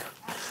das an.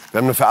 Wir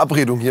haben eine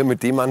Verabredung hier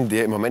mit dem Mann,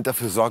 der im Moment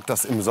dafür sorgt,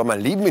 dass im Sommer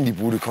Leben in die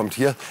Bude kommt,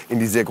 hier in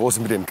die sehr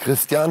große mit dem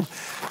Christian.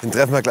 Den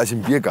treffen wir gleich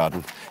im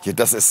Biergarten. Hier,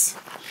 das ist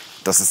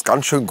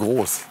ganz schön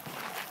groß.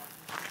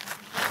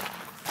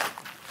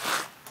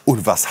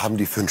 Und was haben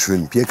die für einen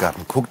schönen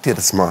Biergarten? Guck dir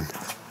das mal an.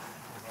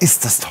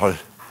 Ist das toll.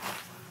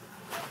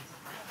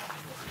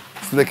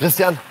 Bist du der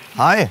Christian?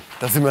 Hi.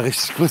 Das sind wir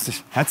richtig. Grüß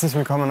dich. Herzlich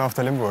willkommen auf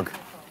der Limburg.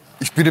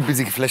 Ich bin ein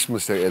bisschen geflasht,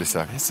 muss ich dir ehrlich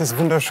sagen. Es ist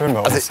wunderschön bei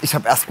uns. Also ich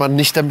habe erst mal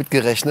nicht damit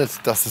gerechnet,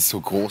 dass es so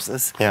groß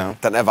ist. Ja.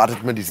 Dann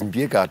erwartet man diesen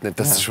Biergarten.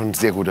 Das ist schon ein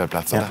sehr guter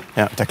Platz, oder?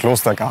 Ja, der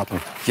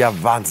Klostergarten. Ja,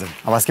 Wahnsinn.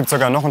 Aber es gibt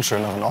sogar noch einen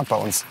schöneren Ort bei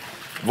uns.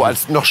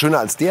 Noch schöner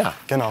als der.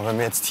 Genau, wenn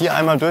wir jetzt hier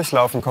einmal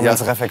durchlaufen, kommen wir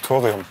ins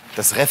Refektorium.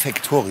 Das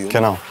Refektorium?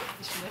 Genau.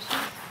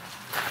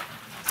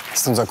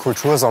 Das ist unser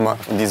Kultursommer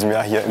in diesem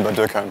Jahr hier in Bad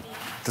Dürkheim.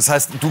 Das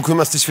heißt, du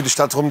kümmerst dich für die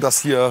Stadt darum, dass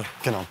hier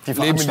die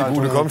Leben in die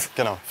Bude kommt?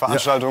 Genau,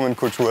 Veranstaltungen,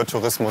 Kultur,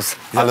 Tourismus,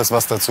 alles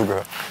was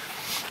dazugehört.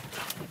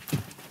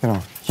 Genau,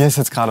 hier ist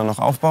jetzt gerade noch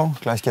Aufbau,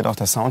 gleich geht auch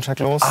der Soundcheck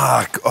los.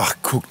 Ach,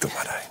 guck doch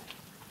mal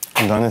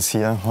da. Und dann ist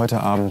hier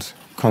heute Abend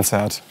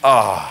Konzert.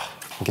 Dann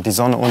geht die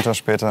Sonne unter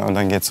später und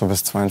dann geht es so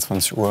bis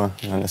 22 Uhr.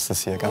 Und dann ist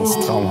das hier ganz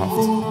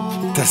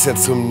traumhaft. Das ist ja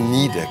zum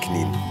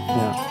Niederknien.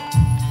 Ja.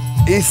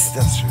 Ist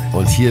das schön.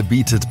 Und hier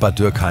bietet Bad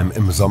Dürkheim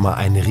im Sommer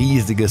ein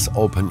riesiges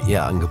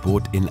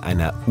Open-Air-Angebot in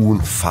einer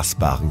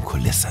unfassbaren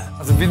Kulisse.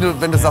 Also wenn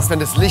du sagst, wenn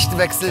das Licht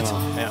wechselt,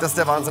 das ist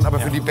der Wahnsinn. Aber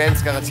für die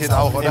Bands garantiert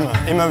auch, oder?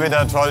 Immer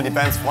wieder toll. Die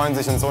Bands freuen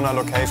sich, in so einer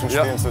Location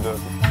spielen zu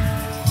dürfen.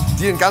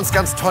 Dir einen ganz,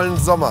 ganz tollen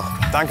Sommer.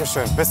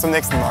 Dankeschön. Bis zum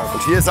nächsten Mal.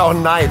 Und hier ist auch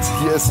Neid.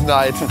 Hier ist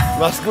Neid.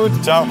 Mach's gut.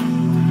 Ciao.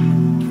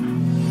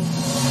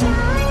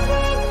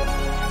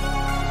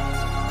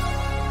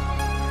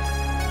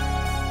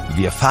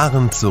 Wir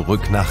fahren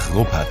zurück nach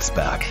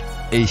Ruppertsberg.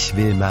 Ich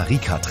will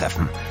Marika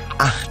treffen.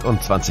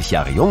 28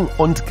 Jahre jung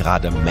und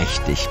gerade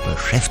mächtig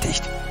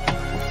beschäftigt.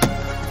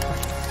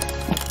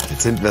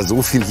 Jetzt sind wir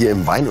so viel hier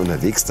im Wein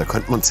unterwegs, da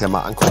könnten wir uns ja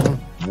mal angucken,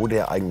 wo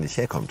der eigentlich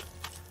herkommt.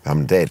 Wir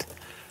haben ein Date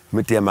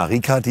mit der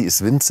Marika, die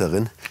ist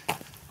Winzerin.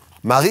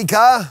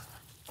 Marika?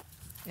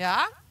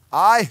 Ja?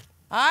 Hi.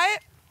 Hi.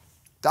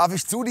 Darf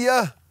ich zu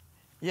dir?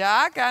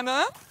 Ja,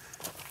 gerne.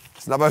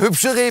 Das sind aber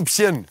hübsche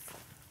Räbchen.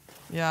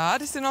 Ja,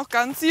 die sind noch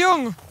ganz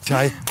jung.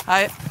 Hi.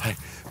 Hi.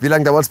 Wie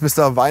lange dauert es, bis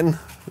da Wein,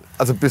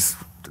 also bis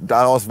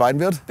daraus Wein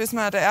wird? Bis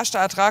man der erste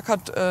Ertrag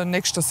hat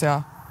nächstes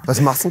Jahr. Was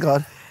machst du denn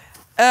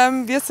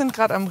gerade? Wir sind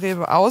gerade am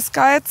Rebe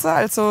ausgeizen.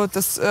 Also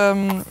das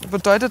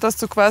bedeutet, dass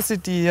du quasi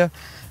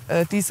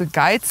diese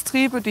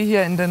Geiztriebe, die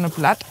hier in den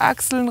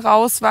Blattachseln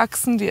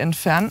rauswachsen, die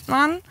entfernt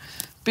man,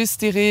 bis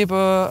die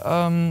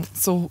Rebe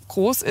so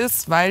groß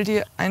ist, weil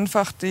die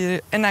einfach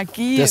die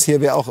Energie... Das hier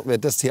wäre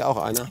das hier auch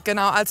einer?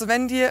 Genau, also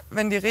wenn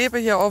die Rebe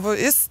hier oben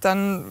ist,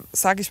 dann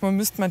sage ich mal,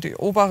 müsste man die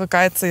obere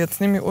Geize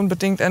jetzt nicht mehr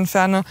unbedingt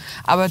entfernen,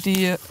 aber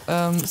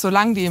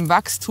solange die im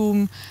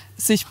Wachstum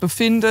sich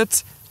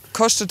befindet,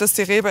 kostet das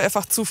die Rebe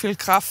einfach zu viel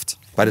Kraft.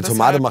 Bei der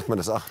Tomate macht man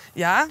das auch?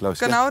 Ja, ich,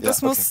 genau, ja?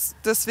 das muss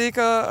deswegen...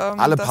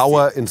 alle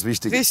Power ins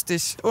Wichtige.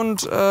 Richtig.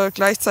 Und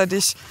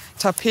gleichzeitig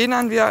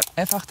tapenern wir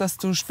einfach, dass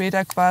du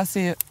später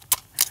quasi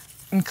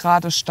einen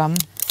geraden Stamm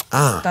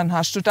dann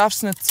hast. Du darfst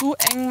es nicht zu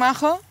eng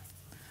machen.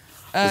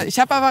 Ich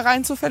habe aber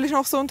rein zufällig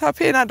noch so einen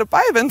Tapener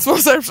dabei, wenn du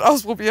es selbst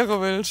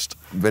ausprobieren willst.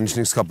 Wenn ich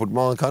nichts kaputt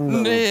machen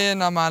kann? Nee,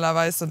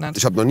 normalerweise nicht.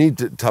 Ich habe noch nie,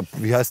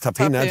 wie heißt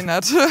tapenert?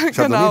 Ich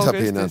habe noch nie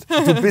tapenert.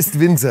 Richtig. Du bist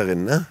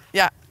Winzerin, ne?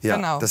 Ja, ja,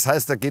 genau. Das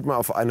heißt, da geht man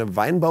auf eine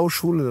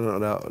Weinbauschule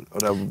oder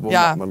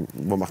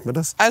wo macht man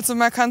das? Also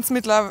man kann es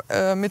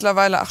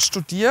mittlerweile auch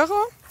studieren,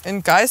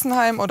 in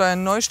Geisenheim oder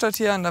in Neustadt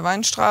hier an der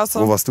Weinstraße.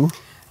 Wo warst du?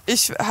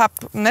 Ich habe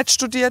nicht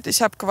studiert,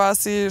 ich habe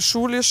quasi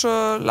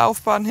schulische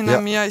Laufbahn hinter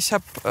mir. Ich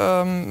habe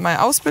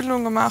meine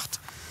Ausbildung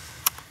gemacht,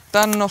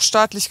 dann noch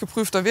staatlich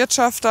geprüfter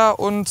Wirtschafter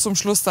und zum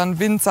Schluss dann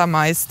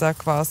Winzermeister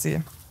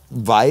quasi.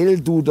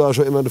 Weil du da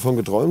schon immer davon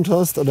geträumt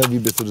hast oder wie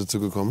bist du dazu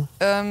gekommen?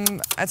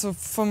 Also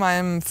von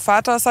meinem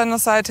Vater seiner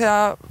Seite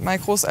her, meine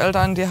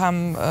Großeltern, die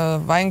haben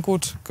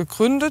Weingut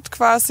gegründet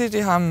quasi.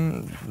 Die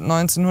haben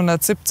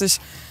 1970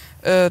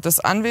 das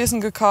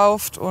Anwesen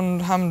gekauft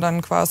und haben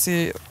dann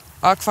quasi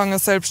angefangen,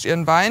 selbst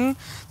ihren Wein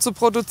zu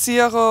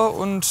produzieren.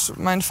 Und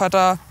mein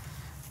Vater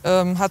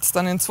hat es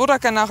dann in 2.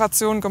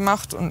 Generation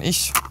gemacht und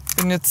ich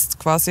bin jetzt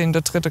quasi in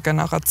der 3.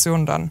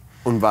 Generation dann.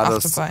 Und war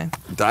das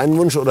dein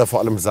Wunsch oder vor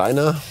allem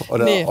seiner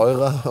oder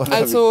eurer? Oder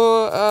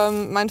also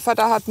mein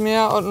Vater hat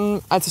mir,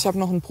 also ich habe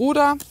noch einen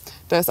Bruder,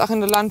 der ist auch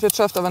in der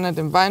Landwirtschaft, aber nicht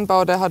im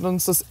Weinbau. Der hat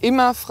uns das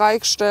immer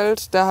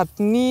freigestellt. Der hat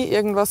nie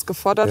irgendwas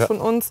gefordert von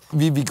uns.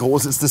 Wie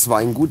groß ist das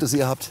Weingut, das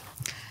ihr habt?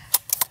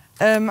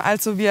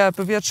 Also wir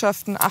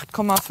bewirtschaften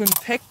 8,5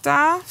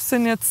 Hektar,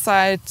 sind jetzt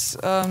seit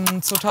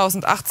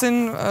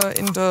 2018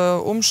 in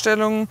der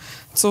Umstellung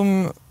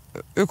zum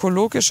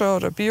ökologischen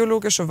oder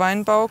biologischen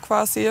Weinbau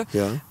quasi.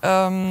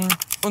 Ja.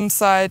 Und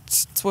seit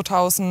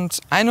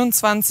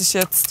 2021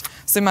 jetzt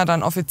sind wir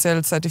dann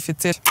offiziell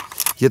zertifiziert.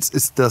 Jetzt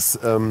ist das,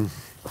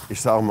 ich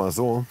sage mal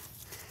so,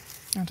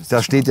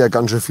 da steht ja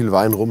ganz schön viel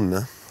Wein rum,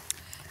 ne?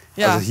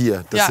 Ja. Also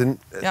hier, das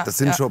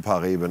sind schon ein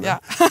paar Reben. Ne? Ja.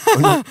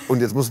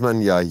 Und jetzt muss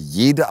man ja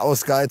jede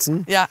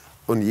ausgeizen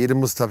und jede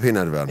muss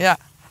tapenert werden. Ja.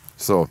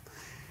 So,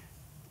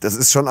 das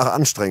ist schon auch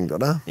anstrengend,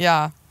 oder?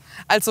 Ja.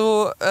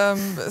 Also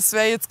es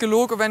wäre jetzt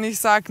gelogen, wenn ich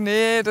sage,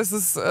 nee, das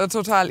ist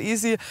total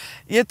easy.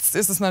 Jetzt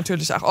ist es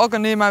natürlich auch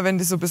angenehmer, wenn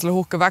die so ein bisschen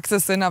hochgewachsen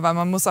sind, aber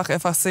man muss auch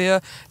einfach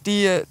sehen,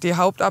 die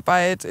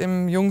Hauptarbeit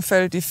im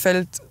Jungfeld, die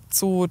fällt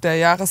zu der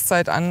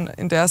Jahreszeit an,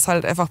 in der es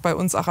halt einfach bei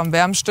uns auch am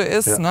wärmsten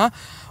ist. Ja. Ne?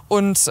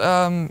 Und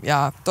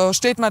da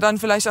steht man dann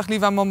vielleicht auch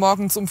lieber mal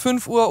morgens um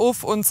 5 Uhr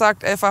auf und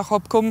sagt einfach,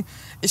 hopp, komm,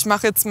 ich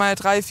mache jetzt mal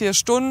 3-4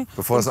 Stunden.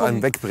 Bevor es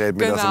einen wegbrät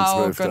mit das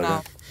um 12.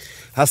 Genau.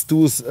 Hast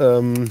du es,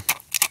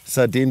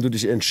 seitdem du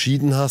dich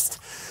entschieden hast,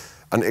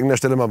 an irgendeiner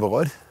Stelle mal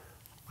bereut,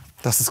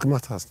 dass du es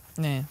gemacht hast?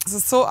 Nee. Es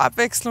ist so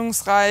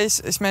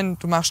abwechslungsreich. Ich meine,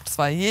 du machst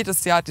zwar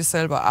jedes Jahr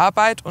dieselbe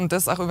Arbeit und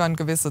das auch über einen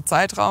gewissen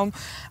Zeitraum,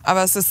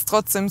 aber es ist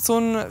trotzdem so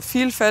ein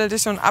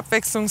vielfältiger und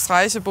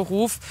abwechslungsreicher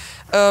Beruf,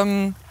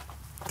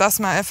 dass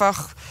man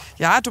einfach,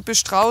 ja, du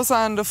bist draußen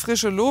an der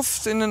frischen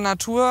Luft, in der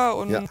Natur.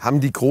 Und Ja.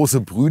 Haben die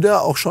große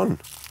Brüder auch schon?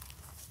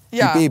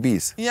 ja. Die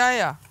Babys? Ja,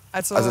 ja.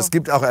 Also es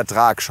gibt auch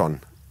Ertrag schon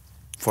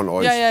von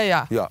euch?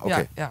 Ja. Ja,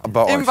 okay. Ja.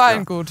 Bei Im euch,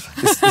 Weingut.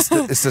 Ja.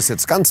 Ist das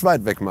jetzt ganz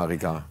weit weg,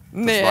 Marika?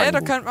 Nee, da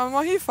könnte man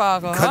mal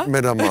hinfahren. Könnten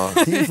wir da mal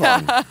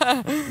hinfahren?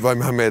 Weil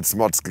wir haben ja jetzt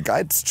Mods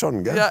gegeizt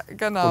schon, gell? Ja,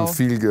 genau. Und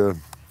viel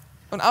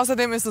Und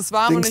außerdem ist es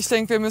warm und ich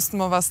denke, wir müssten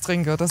mal was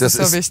trinken. Das ist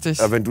ja wichtig.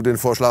 Wenn du den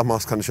Vorschlag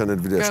machst, kann ich ja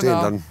nicht widerstehen.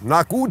 Genau. Dann,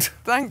 na gut,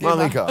 Danke,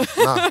 Marika.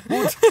 Na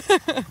gut.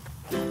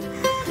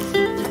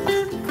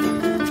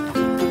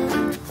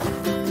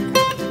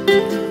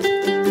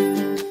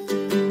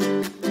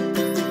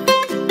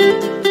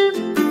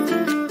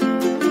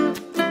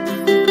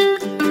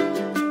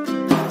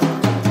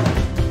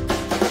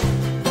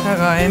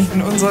 Herein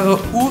in unsere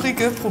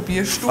urige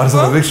Probierstube. Also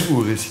wirklich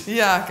urig.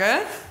 Ja, gell?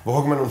 Wo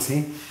hocken wir uns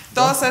hin?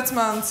 Da setzen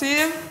wir uns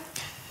hin.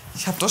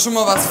 Ich habe doch schon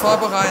mal was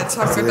vorbereitet. Ich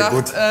habe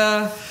gedacht,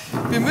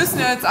 wir müssen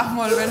ja jetzt auch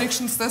mal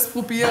wenigstens das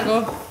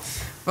probieren,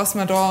 was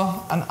wir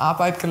da an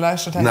Arbeit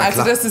geleistet haben.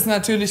 Also das ist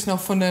natürlich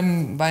noch von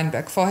dem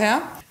Weinberg vorher.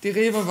 Die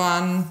Rebe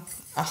waren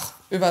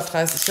über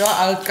 30 Jahre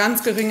alt,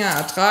 ganz geringer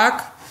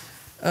Ertrag.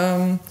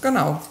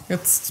 Genau,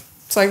 jetzt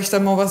zeige ich dir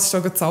mal, was ich da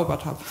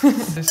gezaubert habe.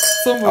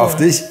 Auf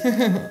dich.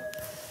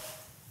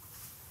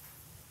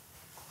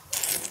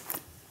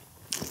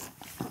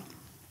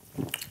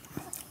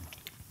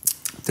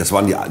 Das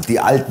waren die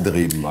alten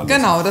Reben. Alles.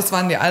 Genau, das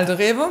waren die alte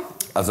Rebe.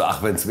 Also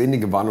wenn es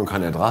wenige waren und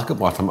keinen Ertrag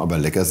gebracht haben, aber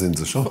lecker sind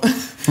sie schon.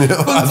 Von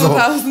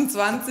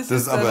 2020.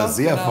 Das ist aber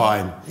sehr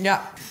fein.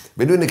 Ja.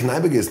 Wenn du in eine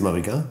Kneipe gehst,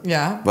 Marika,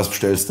 was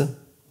bestellst du?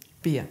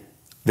 Bier.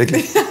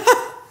 Wirklich?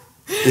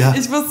 Ja.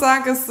 Ich muss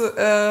sagen,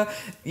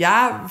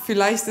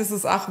 vielleicht ist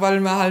es auch, weil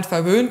man halt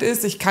verwöhnt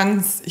ist. Ich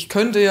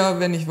könnte ja,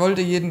 wenn ich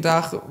wollte, jeden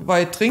Tag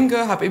Wein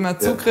trinken, habe immer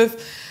Zugriff.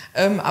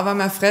 Aber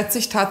man freut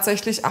sich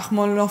tatsächlich auch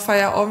mal noch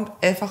Feierabend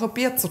einfach ein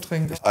Bier zu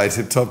trinken.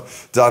 Top.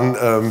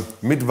 Dann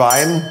mit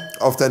Wein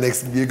auf deinen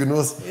nächsten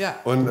Biergenuss. Ja.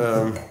 Und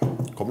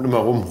kommt immer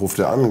rum, ruft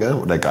er an, gell?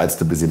 Oder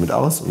geizt ein bisschen mit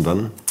aus und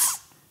dann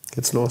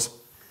geht's los.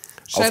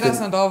 Schön,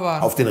 dass wir da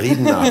waren. Auf den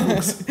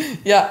Rebennachwuchs.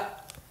 Ja.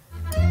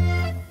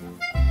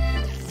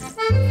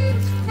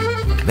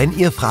 Wenn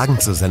ihr Fragen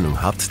zur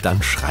Sendung habt,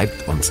 dann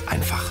schreibt uns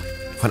einfach.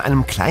 Von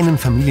einem kleinen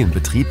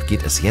Familienbetrieb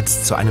geht es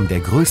jetzt zu einem der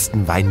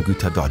größten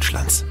Weingüter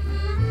Deutschlands.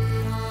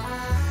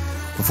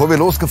 Bevor wir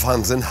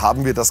losgefahren sind,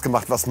 haben wir das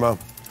gemacht, was man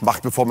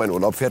macht, bevor man in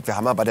Urlaub fährt. Wir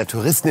haben mal bei der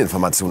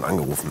Touristeninformation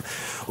angerufen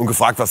und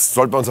gefragt, was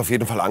sollten wir uns auf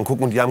jeden Fall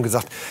angucken. Und die haben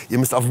gesagt, ihr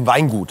müsst auf ein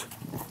Weingut.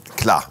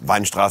 Klar,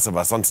 Weinstraße,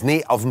 was sonst?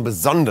 Nee, auf ein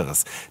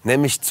Besonderes.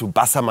 Nämlich zu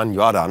Bassermann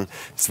Jordan.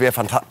 Es wäre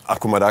fantastisch. Ach,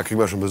 guck mal, da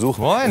kriegen wir schon Besuch.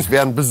 Moin. Es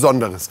wäre ein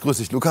Besonderes. Grüß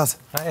dich, Lukas.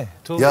 Hi,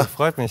 Tobi,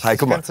 freut mich, Hi, dich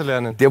guck mal.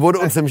 kennenzulernen. Der wurde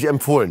uns nämlich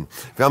empfohlen.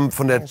 Wir haben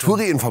von der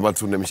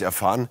Touri-Information nämlich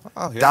erfahren,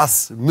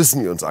 das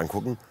müssen wir uns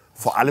angucken.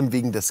 Vor allem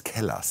wegen des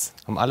Kellers.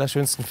 Am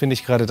allerschönsten finde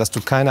ich gerade, dass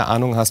du keine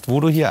Ahnung hast, wo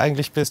du hier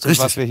eigentlich bist und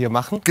was wir hier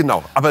machen.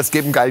 Genau, aber es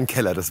gibt einen geilen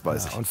Keller, das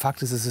weiß ich. Und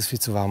Fakt ist, es ist viel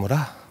zu warm,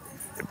 oder?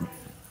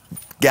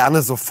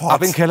 Gerne sofort.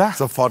 Ab in den Keller?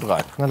 Sofort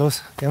rein. Na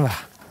los, gehen wir.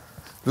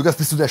 Lukas,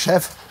 bist du der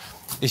Chef?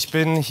 Ich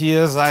bin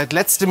hier seit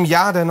letztem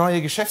Jahr der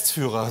neue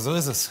Geschäftsführer, so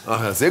ist es.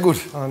 Ach ja, sehr gut.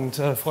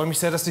 Und freue mich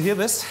sehr, dass du hier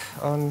bist.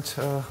 Und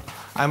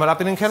einmal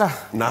ab in den Keller.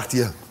 Nach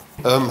dir.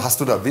 Hast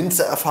du da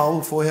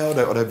Winzererfahrung vorher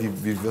oder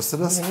wie wirst du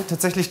das? Nee,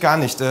 tatsächlich gar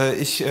nicht.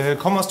 Ich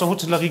komme aus der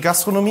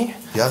Hotellerie-Gastronomie.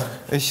 Ja.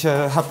 Ich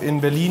habe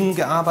in Berlin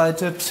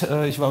gearbeitet.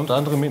 Ich war unter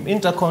anderem im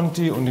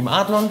Interconti und im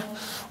Adlon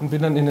und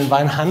bin dann in den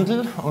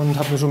Weinhandel und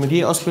habe eine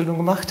Sommelier-Ausbildung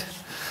gemacht.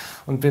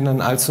 Und bin dann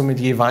als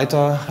Sommelier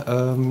weiter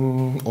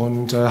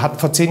und habe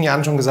vor 10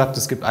 Jahren schon gesagt,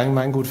 es gibt ein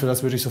Weingut, für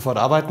das würde ich sofort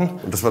arbeiten.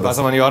 Und das war das?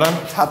 Bassermann Jordan.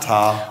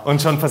 Tata.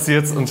 Und schon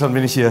passiert's und schon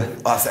bin ich hier.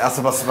 Oh, das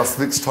Erste, was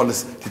wirklich toll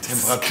ist, die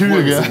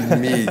Temperaturen sind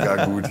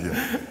mega gut hier.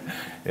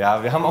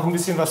 Ja, wir haben auch ein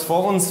bisschen was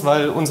vor uns,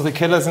 weil unsere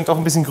Keller sind auch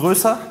ein bisschen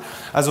größer.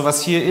 Also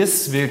was hier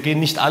ist, wir gehen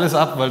nicht alles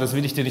ab, weil das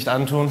will ich dir nicht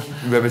antun.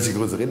 Über welche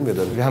Größe reden wir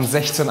denn? Wir haben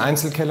 16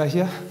 Einzelkeller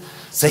hier.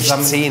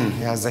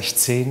 16? Ja,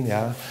 16,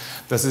 ja.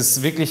 Das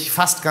ist wirklich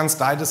fast ganz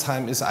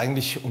Deidesheim ist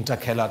eigentlich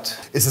unterkellert.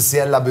 Ist es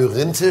sehr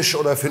labyrinthisch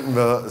oder finden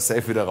wir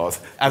safe wieder raus?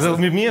 Also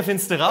mit mir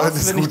findest du raus,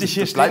 wenn ich dich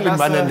hier stehen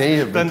lasse,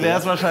 dann wäre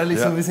es wahrscheinlich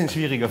so ein bisschen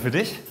schwieriger für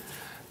dich.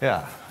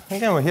 Ja, dann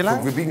gehen wir hier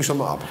lang. Wir biegen schon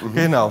mal ab. Mhm.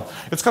 Genau.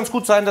 Jetzt kann es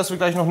gut sein, dass wir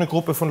gleich noch eine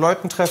Gruppe von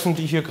Leuten treffen,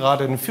 die hier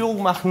gerade eine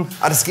Führung machen.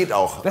 Ah, das geht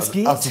auch? Das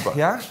geht, super.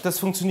 ja. Das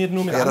funktioniert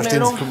nur mit ja,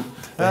 Anmeldung.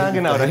 Da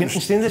genau, da hinten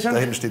stehen sie schon. Da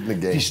hinten steht eine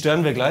Gang. Die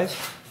stören wir gleich.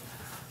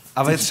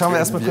 Aber jetzt schauen wir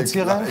erstmal kurz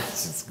hier rein.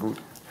 Das ist gut.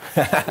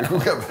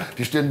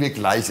 Die stören wir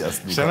gleich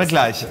erst. Stören wir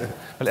gleich.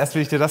 Weil erst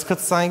will ich dir das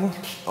kurz zeigen.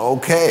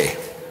 Okay.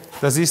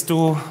 Da siehst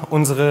du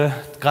unsere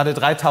gerade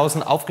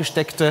 3000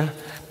 aufgesteckte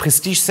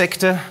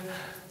Prestigesekte.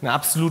 Eine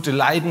absolute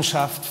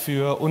Leidenschaft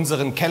für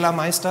unseren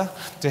Kellermeister,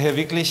 der hier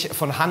wirklich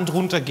von Hand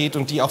runtergeht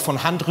und die auch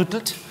von Hand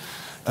rüttelt.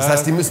 Das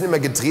heißt, die müssen immer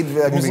gedreht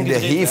werden wegen der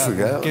Hefe,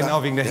 gell?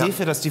 Genau, wegen der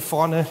Hefe, dass die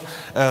vorne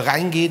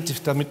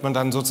reingeht, damit man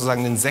dann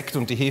sozusagen den Sekt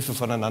und die Hefe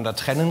voneinander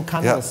trennen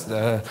kann. Ja. Das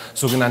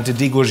sogenannte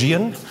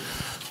Degorgieren.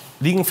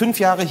 Liegen 5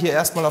 Jahre hier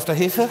erstmal auf der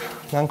Hefe,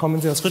 dann kommen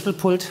sie aufs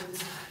Rüttelpult,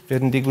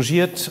 werden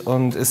degorgiert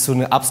und ist so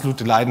eine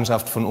absolute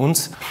Leidenschaft von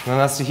uns. Und dann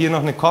hast du hier noch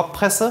eine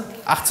Korbpresse,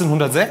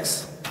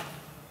 1806.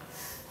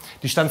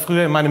 Die stand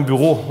früher in meinem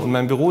Büro und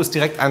mein Büro ist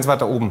direkt eins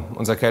weiter oben,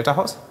 unser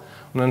Kälterhaus.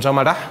 Und dann schau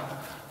mal da,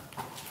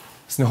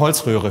 das ist eine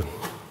Holzröhre.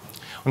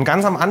 Und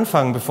ganz am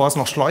Anfang, bevor es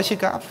noch Schläuche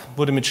gab,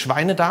 wurde mit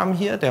Schweinedarm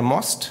hier der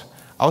Most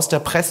aus der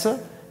Presse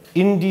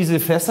in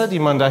diese Fässer, die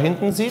man da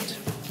hinten sieht,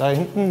 da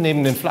hinten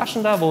neben den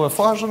Flaschen da, wo wir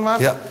vorher schon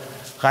waren,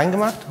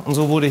 reingemacht. Und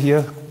so wurde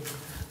hier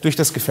durch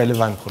das Gefälle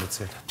Wein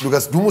produziert.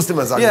 Lukas, du musst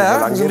immer sagen, ja,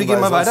 also wir gehen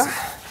mal weiter.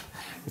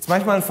 Jetzt mache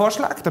ich mal einen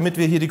Vorschlag, damit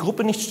wir hier die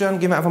Gruppe nicht stören,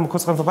 gehen wir einfach mal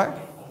kurz dran vorbei.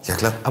 Ja,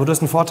 klar. Aber du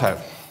hast einen Vorteil.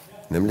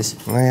 Nämlich?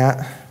 Naja,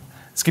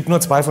 es gibt nur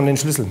 2 von den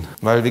Schlüsseln.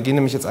 Weil wir gehen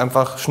nämlich jetzt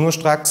einfach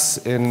schnurstracks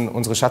in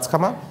unsere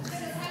Schatzkammer.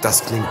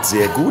 Das klingt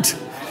sehr gut.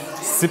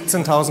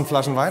 17.000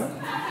 Flaschen Wein.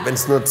 Wenn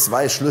es nur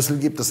 2 Schlüssel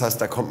gibt, das heißt,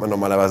 da kommt man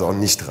normalerweise auch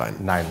nicht rein.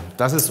 Nein,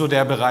 das ist so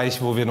der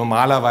Bereich, wo wir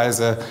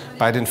normalerweise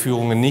bei den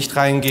Führungen nicht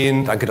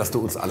reingehen. Danke, dass du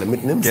uns alle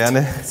mitnimmst.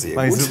 Gerne, sehr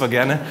mache ich gut. Super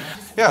gerne.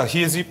 Ja,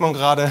 hier sieht man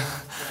gerade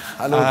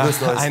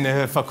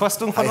eine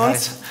Verkostung von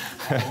uns.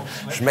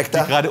 Schmeckt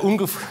da? Gerade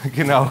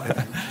genau.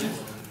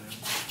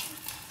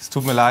 Es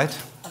tut mir leid.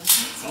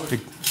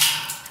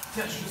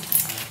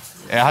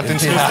 Er hat den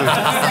Schlüssel.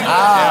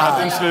 Er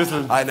hat den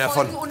Schlüssel. Einer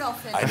von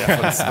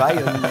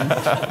 2.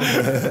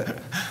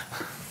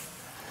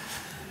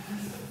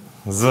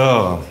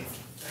 So.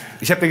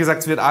 Ich habe dir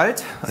gesagt, es wird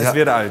alt. Es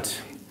wird alt.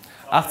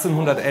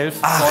 1811,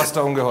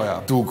 Forster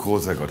Ungeheuer. Du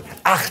großer Gott.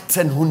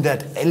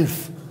 1811.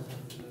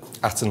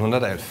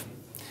 1811.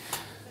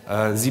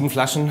 7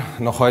 Flaschen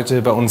noch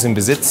heute bei uns im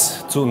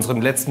Besitz. Zu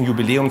unserem letzten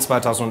Jubiläum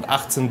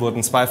 2018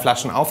 wurden 2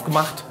 Flaschen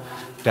aufgemacht.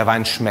 Der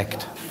Wein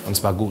schmeckt. Und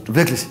zwar gut.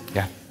 Wirklich?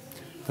 Ja.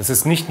 Das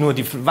ist nicht nur,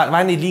 die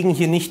Weine liegen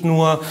hier nicht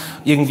nur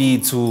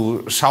irgendwie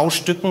zu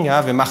Schaustücken.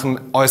 Ja. Wir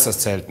machen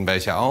äußerst selten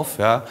welche auf.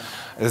 Ja.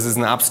 Es ist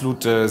eine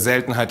absolute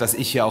Seltenheit, dass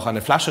ich hier auch an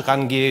eine Flasche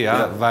rangehe.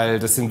 Ja. Weil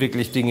das sind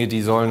wirklich Dinge,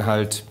 die sollen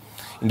halt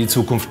in die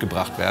Zukunft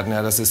gebracht werden.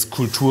 Ja, das ist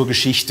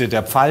Kulturgeschichte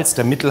der Pfalz,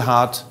 der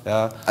Mittelhart.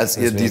 Ja, als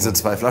ihr diese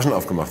 2 Flaschen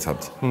aufgemacht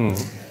habt,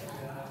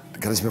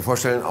 kann ich mir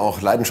vorstellen,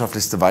 auch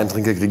leidenschaftlichste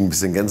Weintrinker kriegen ein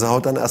bisschen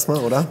Gänsehaut dann erstmal,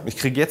 oder? Ich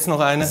kriege jetzt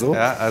noch eine. So.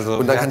 Ja, also,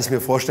 und dann kann ich mir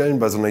vorstellen,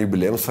 bei so einer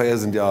Jubiläumsfeier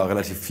sind ja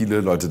relativ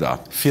viele Leute da.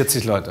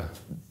 40 Leute.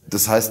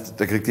 Das heißt,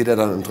 da kriegt jeder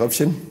dann ein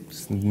Tröpfchen? Das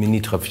ist ein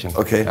Mini-Tröpfchen.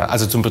 Okay. Ja,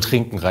 also zum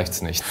Betrinken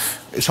reicht's nicht.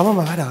 Schauen wir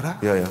mal weiter, oder?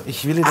 Ja, ja.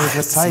 Ich will dir das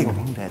jetzt zeigen.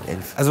 1811.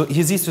 Also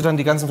hier siehst du dann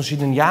die ganzen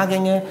verschiedenen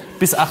Jahrgänge.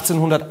 Bis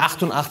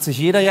 1888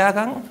 jeder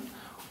Jahrgang.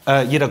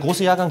 Jeder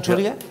große Jahrgang,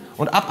 Entschuldige. Ja.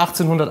 Und ab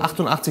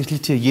 1888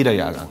 liegt hier jeder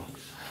Jahrgang.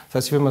 Das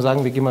heißt, ich würde mal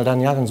sagen, wir gehen mal da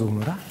einen Jahrgang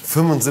suchen, oder?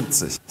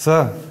 75.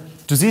 So,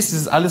 du siehst, das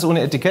ist alles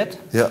ohne Etikett.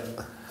 Ja.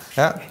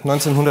 Ja,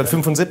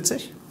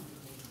 1975.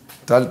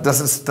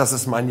 Das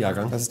ist mein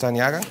Jahrgang. Das ist dein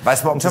Jahrgang.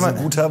 Weißt du, ob das ein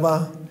guter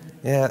war?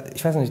 Ja,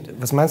 ich weiß nicht.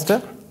 Was meinst du?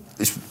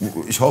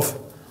 Ich hoffe.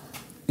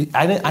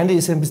 Eine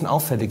ist ja ein bisschen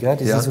auffällig, ja?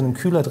 Die ist in so einem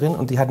Kühler drin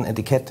und die hat ein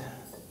Etikett.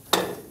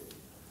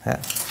 Ja.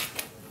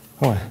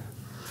 Guck mal.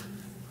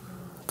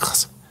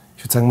 Krass.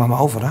 Ich würde sagen, mach mal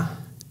auf, oder?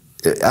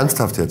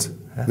 Ernsthaft jetzt?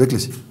 Ja.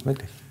 Wirklich?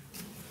 Wirklich.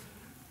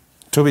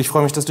 Tobi, ich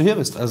freue mich, dass du hier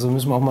bist. Also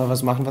müssen wir auch mal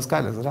was machen, was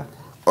geil ist, oder?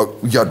 Oh,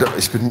 ja,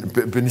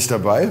 bin ich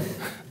dabei.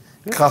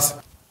 Ja. Krass.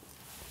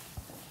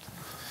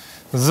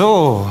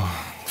 So.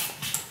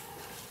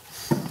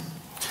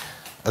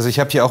 Also ich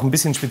habe hier auch ein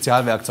bisschen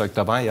Spezialwerkzeug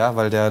dabei, ja,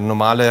 weil der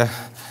normale,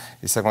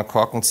 ich sag mal,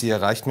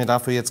 Korkenzieher reicht mir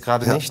dafür jetzt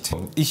gerade nicht.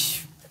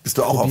 Bist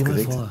du auch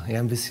aufgeregt? Ja,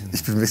 ein bisschen.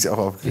 Ich bin wirklich auch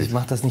aufgeregt. Ich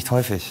mache das nicht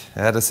häufig.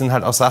 Ja, das sind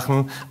halt auch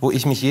Sachen, wo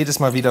ich mich jedes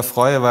Mal wieder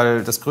freue,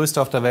 weil das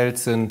Größte auf der Welt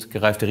sind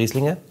gereifte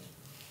Rieslinge.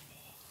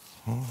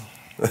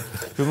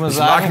 Ich würde mal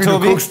sagen,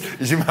 Tobi,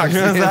 ich mag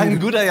sagen,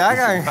 guter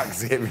Jahrgang. Ich mag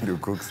sehr, wie du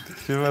guckst.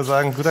 Ich würde mal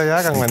sagen, guter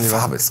Jahrgang, mein Lieber. Die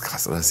Farbe ist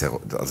krass, oder?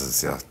 Das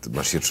ist ja,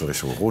 marschiert schon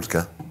Richtung Rot,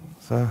 gell?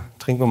 So,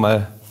 trinken wir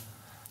mal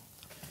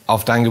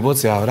auf dein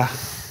Geburtsjahr, oder?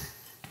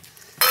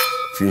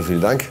 Vielen,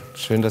 vielen Dank.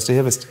 Schön, dass du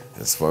hier bist.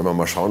 Jetzt wollen wir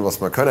mal schauen, was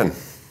wir können.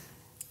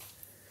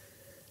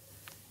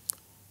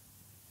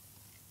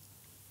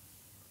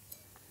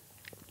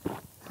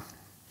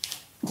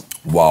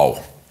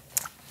 Wow,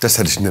 das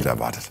hätte ich nicht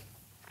erwartet.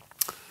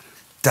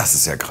 Das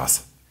ist ja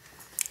krass.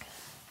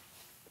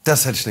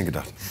 Das hätte ich nicht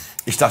gedacht.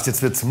 Ich dachte,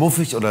 jetzt wird's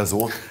muffig oder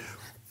so.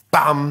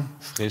 Bam,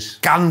 frisch.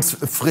 Ganz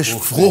frisch,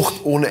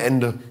 Frucht ohne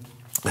Ende.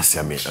 Das ist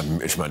ja,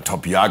 ich meine,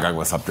 Top-Jahrgang.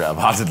 Was habt ihr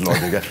erwartet,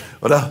 Leute, gell?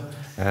 Oder?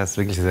 Ja, das ist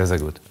wirklich sehr, sehr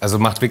gut. Also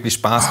macht wirklich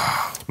Spaß.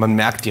 Man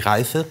merkt die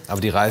Reife,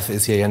 aber die Reife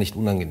ist hier ja nicht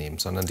unangenehm,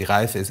 sondern die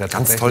Reife ist ja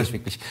tatsächlich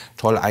wirklich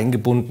toll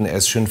eingebunden. Er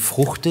ist schön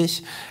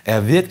fruchtig.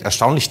 Er wirkt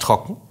erstaunlich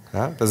trocken.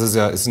 Ja, das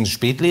ist ein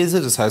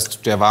Spätlese, das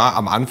heißt, der war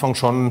am Anfang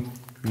schon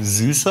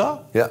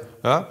süßer. Ja.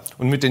 Ja.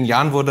 Und mit den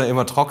Jahren wurde er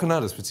immer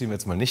trockener. Das beziehen wir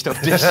jetzt mal nicht auf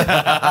dich.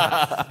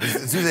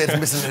 Süßer jetzt ein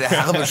bisschen der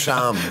herbe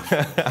Charme.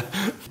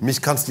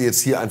 Mich kannst du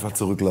jetzt hier einfach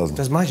zurücklassen.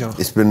 Das mache ich auch.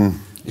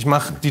 Ich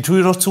mache die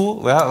Tür noch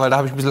zu, ja, weil da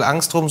habe ich ein bisschen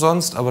Angst drum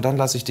sonst. Aber dann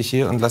lasse ich dich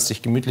hier und lasse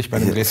dich gemütlich bei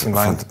einem Gläschen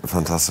Wein.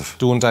 Fantastisch.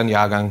 Du und dein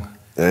Jahrgang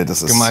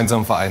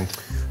gemeinsam vereint.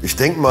 Ich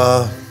denke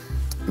mal,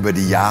 über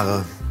die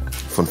Jahre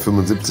von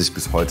 75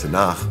 bis heute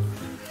nach,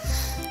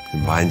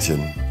 im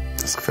Weinchen,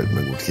 das gefällt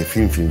mir gut. Hier,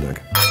 vielen, vielen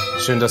Dank.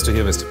 Schön, dass du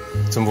hier bist.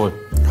 Zum Wohl.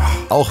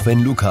 Auch wenn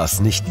Lukas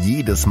nicht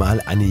jedes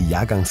Mal eine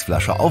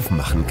Jahrgangsflasche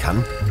aufmachen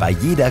kann, bei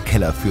jeder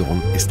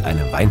Kellerführung ist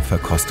eine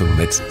Weinverkostung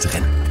mit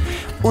drin.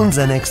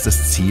 Unser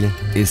nächstes Ziel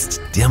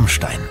ist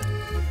Dirmstein.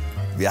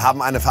 Wir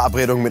haben eine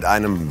Verabredung mit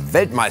einem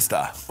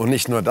Weltmeister. Und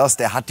nicht nur das,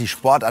 der hat die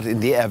Sportart,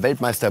 in der er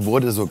Weltmeister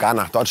wurde, sogar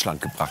nach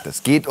Deutschland gebracht.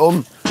 Es geht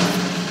um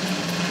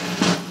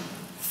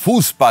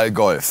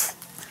Fußballgolf.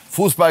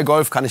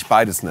 Fußballgolf kann ich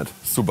beides nicht.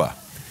 Super.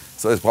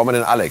 So, jetzt brauchen wir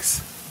den Alex.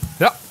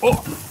 Ja, oh.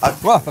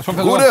 Was schon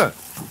Gute.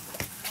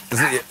 Das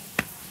ist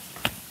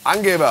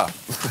Angeber.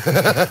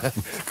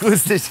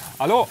 Grüß dich.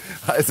 Hallo.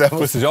 Hi, servus.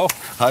 Grüß dich auch.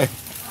 Hi.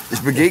 Ich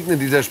begegne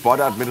dieser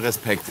Sportart mit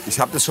Respekt. Ich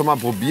habe das schon mal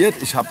probiert.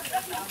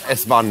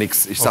 Es war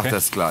nix. Ich sag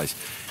das gleich.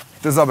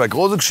 Das ist aber eine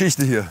große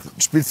Geschichte hier.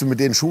 Spielst du mit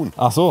den Schuhen?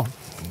 Ach so.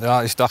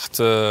 Ja, ich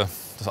dachte,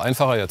 das ist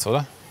einfacher jetzt,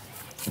 oder?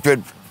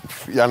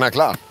 Ja, na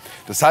klar.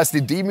 Das heißt,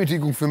 die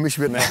Demütigung für mich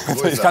wird noch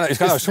größer. Ich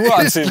kann auch Schuhe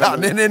anziehen. Klar.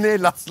 Nee,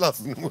 lass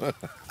nur.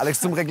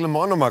 Alex, zum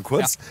Reglement noch mal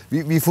kurz.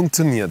 Ja. Wie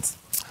funktioniert's?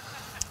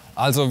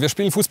 Also wir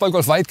spielen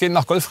Fußballgolf weitgehend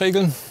nach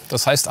Golfregeln.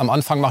 Das heißt, am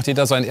Anfang macht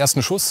jeder seinen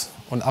ersten Schuss.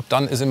 Und ab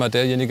dann ist immer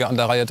derjenige an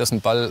der Reihe,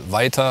 dessen Ball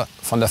weiter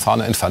von der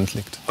Fahne entfernt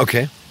liegt.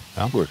 Okay,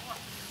 ja. Gut.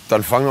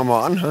 Dann fangen wir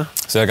mal an. Hä?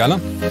 Sehr gerne.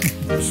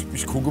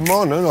 Ich gucke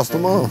mal, ne? Lass doch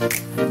mal.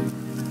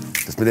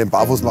 Das mit dem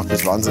Barfuß macht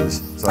mich wahnsinnig,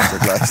 sag ich dir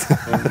gleich.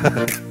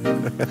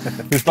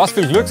 Viel Spaß,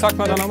 viel Glück, sagt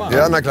man dann nochmal.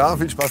 Ja, na klar,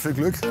 viel Spaß, viel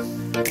Glück.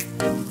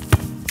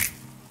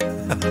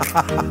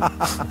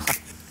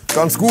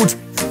 Ganz gut.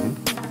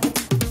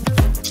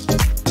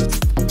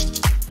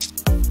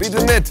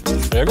 Bitte mit.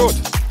 Sehr gut.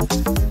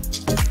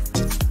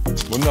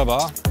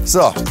 Wunderbar.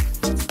 So.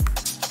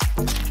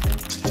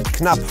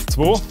 Knapp.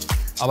 2.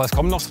 Aber es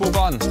kommen noch 2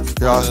 Bahnen.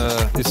 Ja.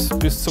 Ist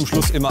bis zum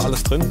Schluss immer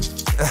alles drin.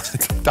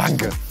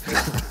 Danke.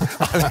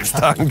 Alex,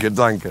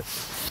 danke.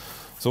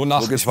 So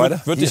ich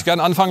würde ich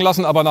gerne anfangen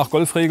lassen, aber nach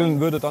Golfregeln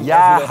würde dann auch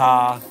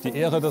wieder die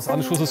Ehre des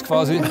Anschusses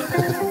quasi.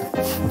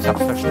 Ich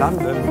hab's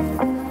verstanden.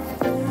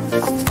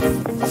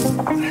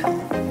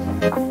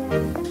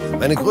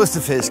 Meine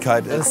größte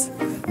Fähigkeit ist,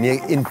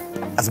 mir in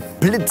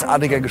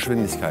blitzartiger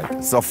Geschwindigkeit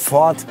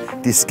sofort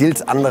die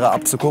Skills anderer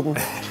abzugucken,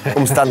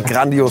 um es dann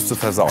grandios zu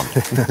versauen.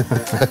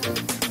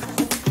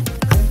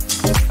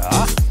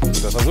 Ja,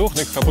 guter Versuch,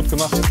 nichts kaputt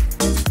gemacht.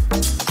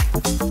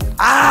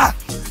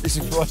 Ich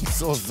wollte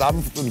so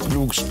sanft und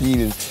klug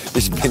spielen.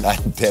 Ich bin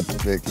ein Depp,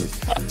 wirklich.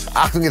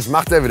 Achtung, jetzt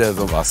macht er wieder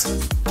sowas.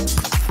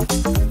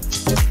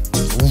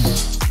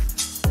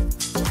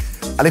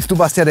 Alex, du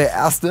warst ja der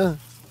Erste,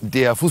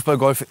 der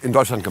Fußballgolf in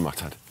Deutschland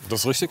gemacht hat.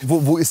 Das ist richtig.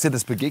 Wo ist dir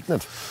das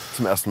begegnet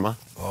zum ersten Mal?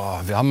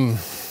 Wir haben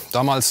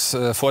damals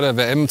vor der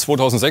WM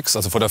 2006,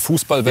 also vor der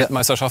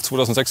Fußball-Weltmeisterschaft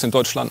 2006 in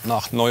Deutschland,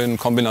 nach neuen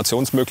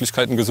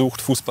Kombinationsmöglichkeiten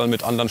gesucht, Fußball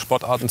mit anderen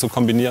Sportarten zu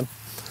kombinieren.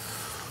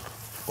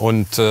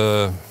 Und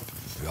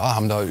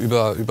haben da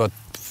über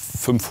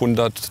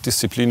 500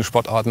 Disziplinen,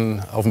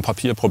 Sportarten auf dem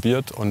Papier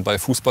probiert. Und bei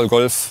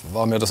Fußball-Golf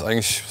war mir das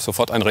eigentlich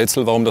sofort ein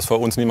Rätsel, warum das vor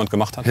uns niemand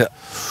gemacht hat. Ja.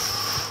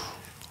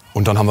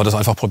 Und dann haben wir das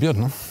einfach probiert.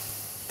 Ne?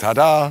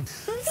 Tada!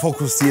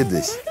 Fokussier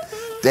dich.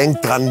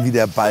 Denk dran, wie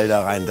der Ball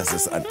da rein. Das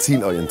ist eine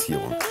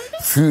Zielorientierung.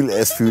 Fühl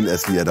es,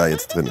 wie er da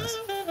jetzt drin ist.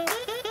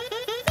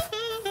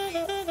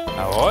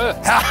 Jawohl!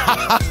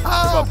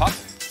 Super Putt.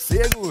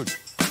 Sehr gut.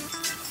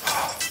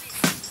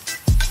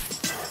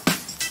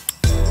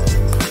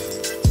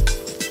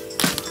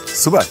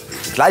 Super,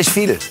 gleich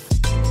viel.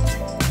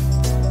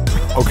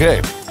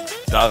 Okay,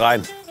 da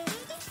rein.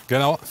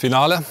 Genau,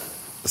 Finale.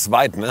 Ist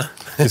weit, ne?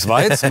 Ist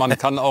weit. Man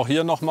kann auch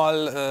hier noch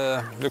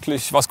mal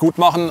wirklich was gut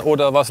machen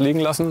oder was liegen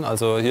lassen.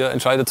 Also hier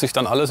entscheidet sich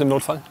dann alles im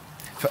Notfall.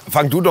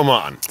 Fang du doch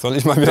mal an. Soll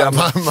ich mal wieder? Ja,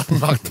 mach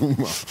du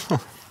mal.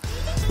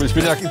 Ich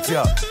bin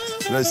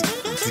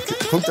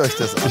guckt euch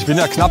das an. Ich bin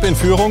ja knapp in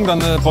Führung,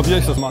 dann probiere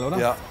ich das mal, oder?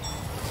 Ja.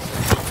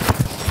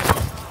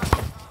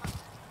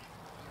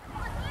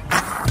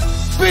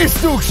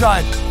 Bist du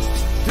gescheit?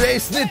 Der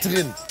ist nicht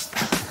drin.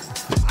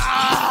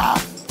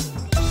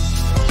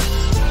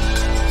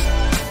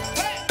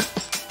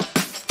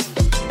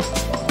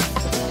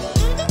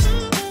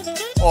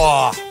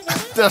 Oh,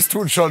 das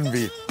tut schon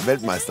weh.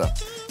 Weltmeister.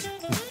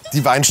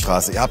 Die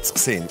Weinstraße, ihr habt's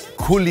gesehen.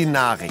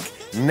 Kulinarik,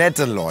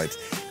 nette Leute.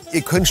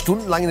 Ihr könnt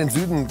stundenlang in den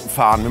Süden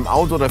fahren, mit dem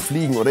Auto oder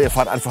fliegen, oder ihr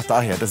fahrt einfach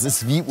daher. Das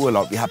ist wie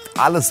Urlaub. Ihr habt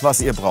alles,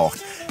 was ihr braucht.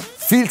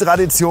 Viel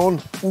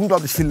Tradition,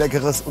 unglaublich viel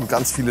Leckeres und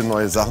ganz viele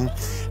neue Sachen.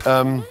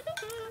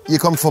 Ihr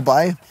kommt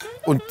vorbei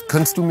und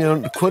könntest du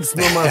mir kurz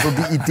nur mal so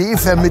die Idee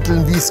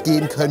vermitteln, wie es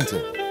gehen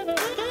könnte?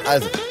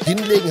 Also,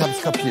 hinlegen, hab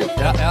ich kapiert.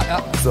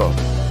 Ja. So.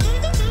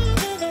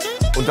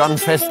 Und dann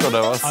fest,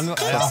 oder was?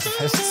 Ja,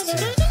 fest.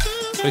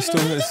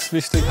 Marschrichtung ist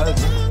wichtig halt.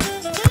 Ne?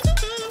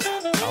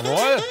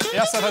 Jawohl,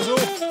 erster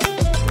Versuch.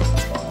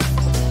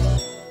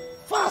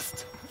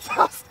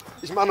 Fast.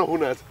 Ich mache noch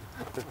 100.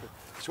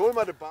 Ich hole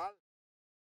mal den Ball.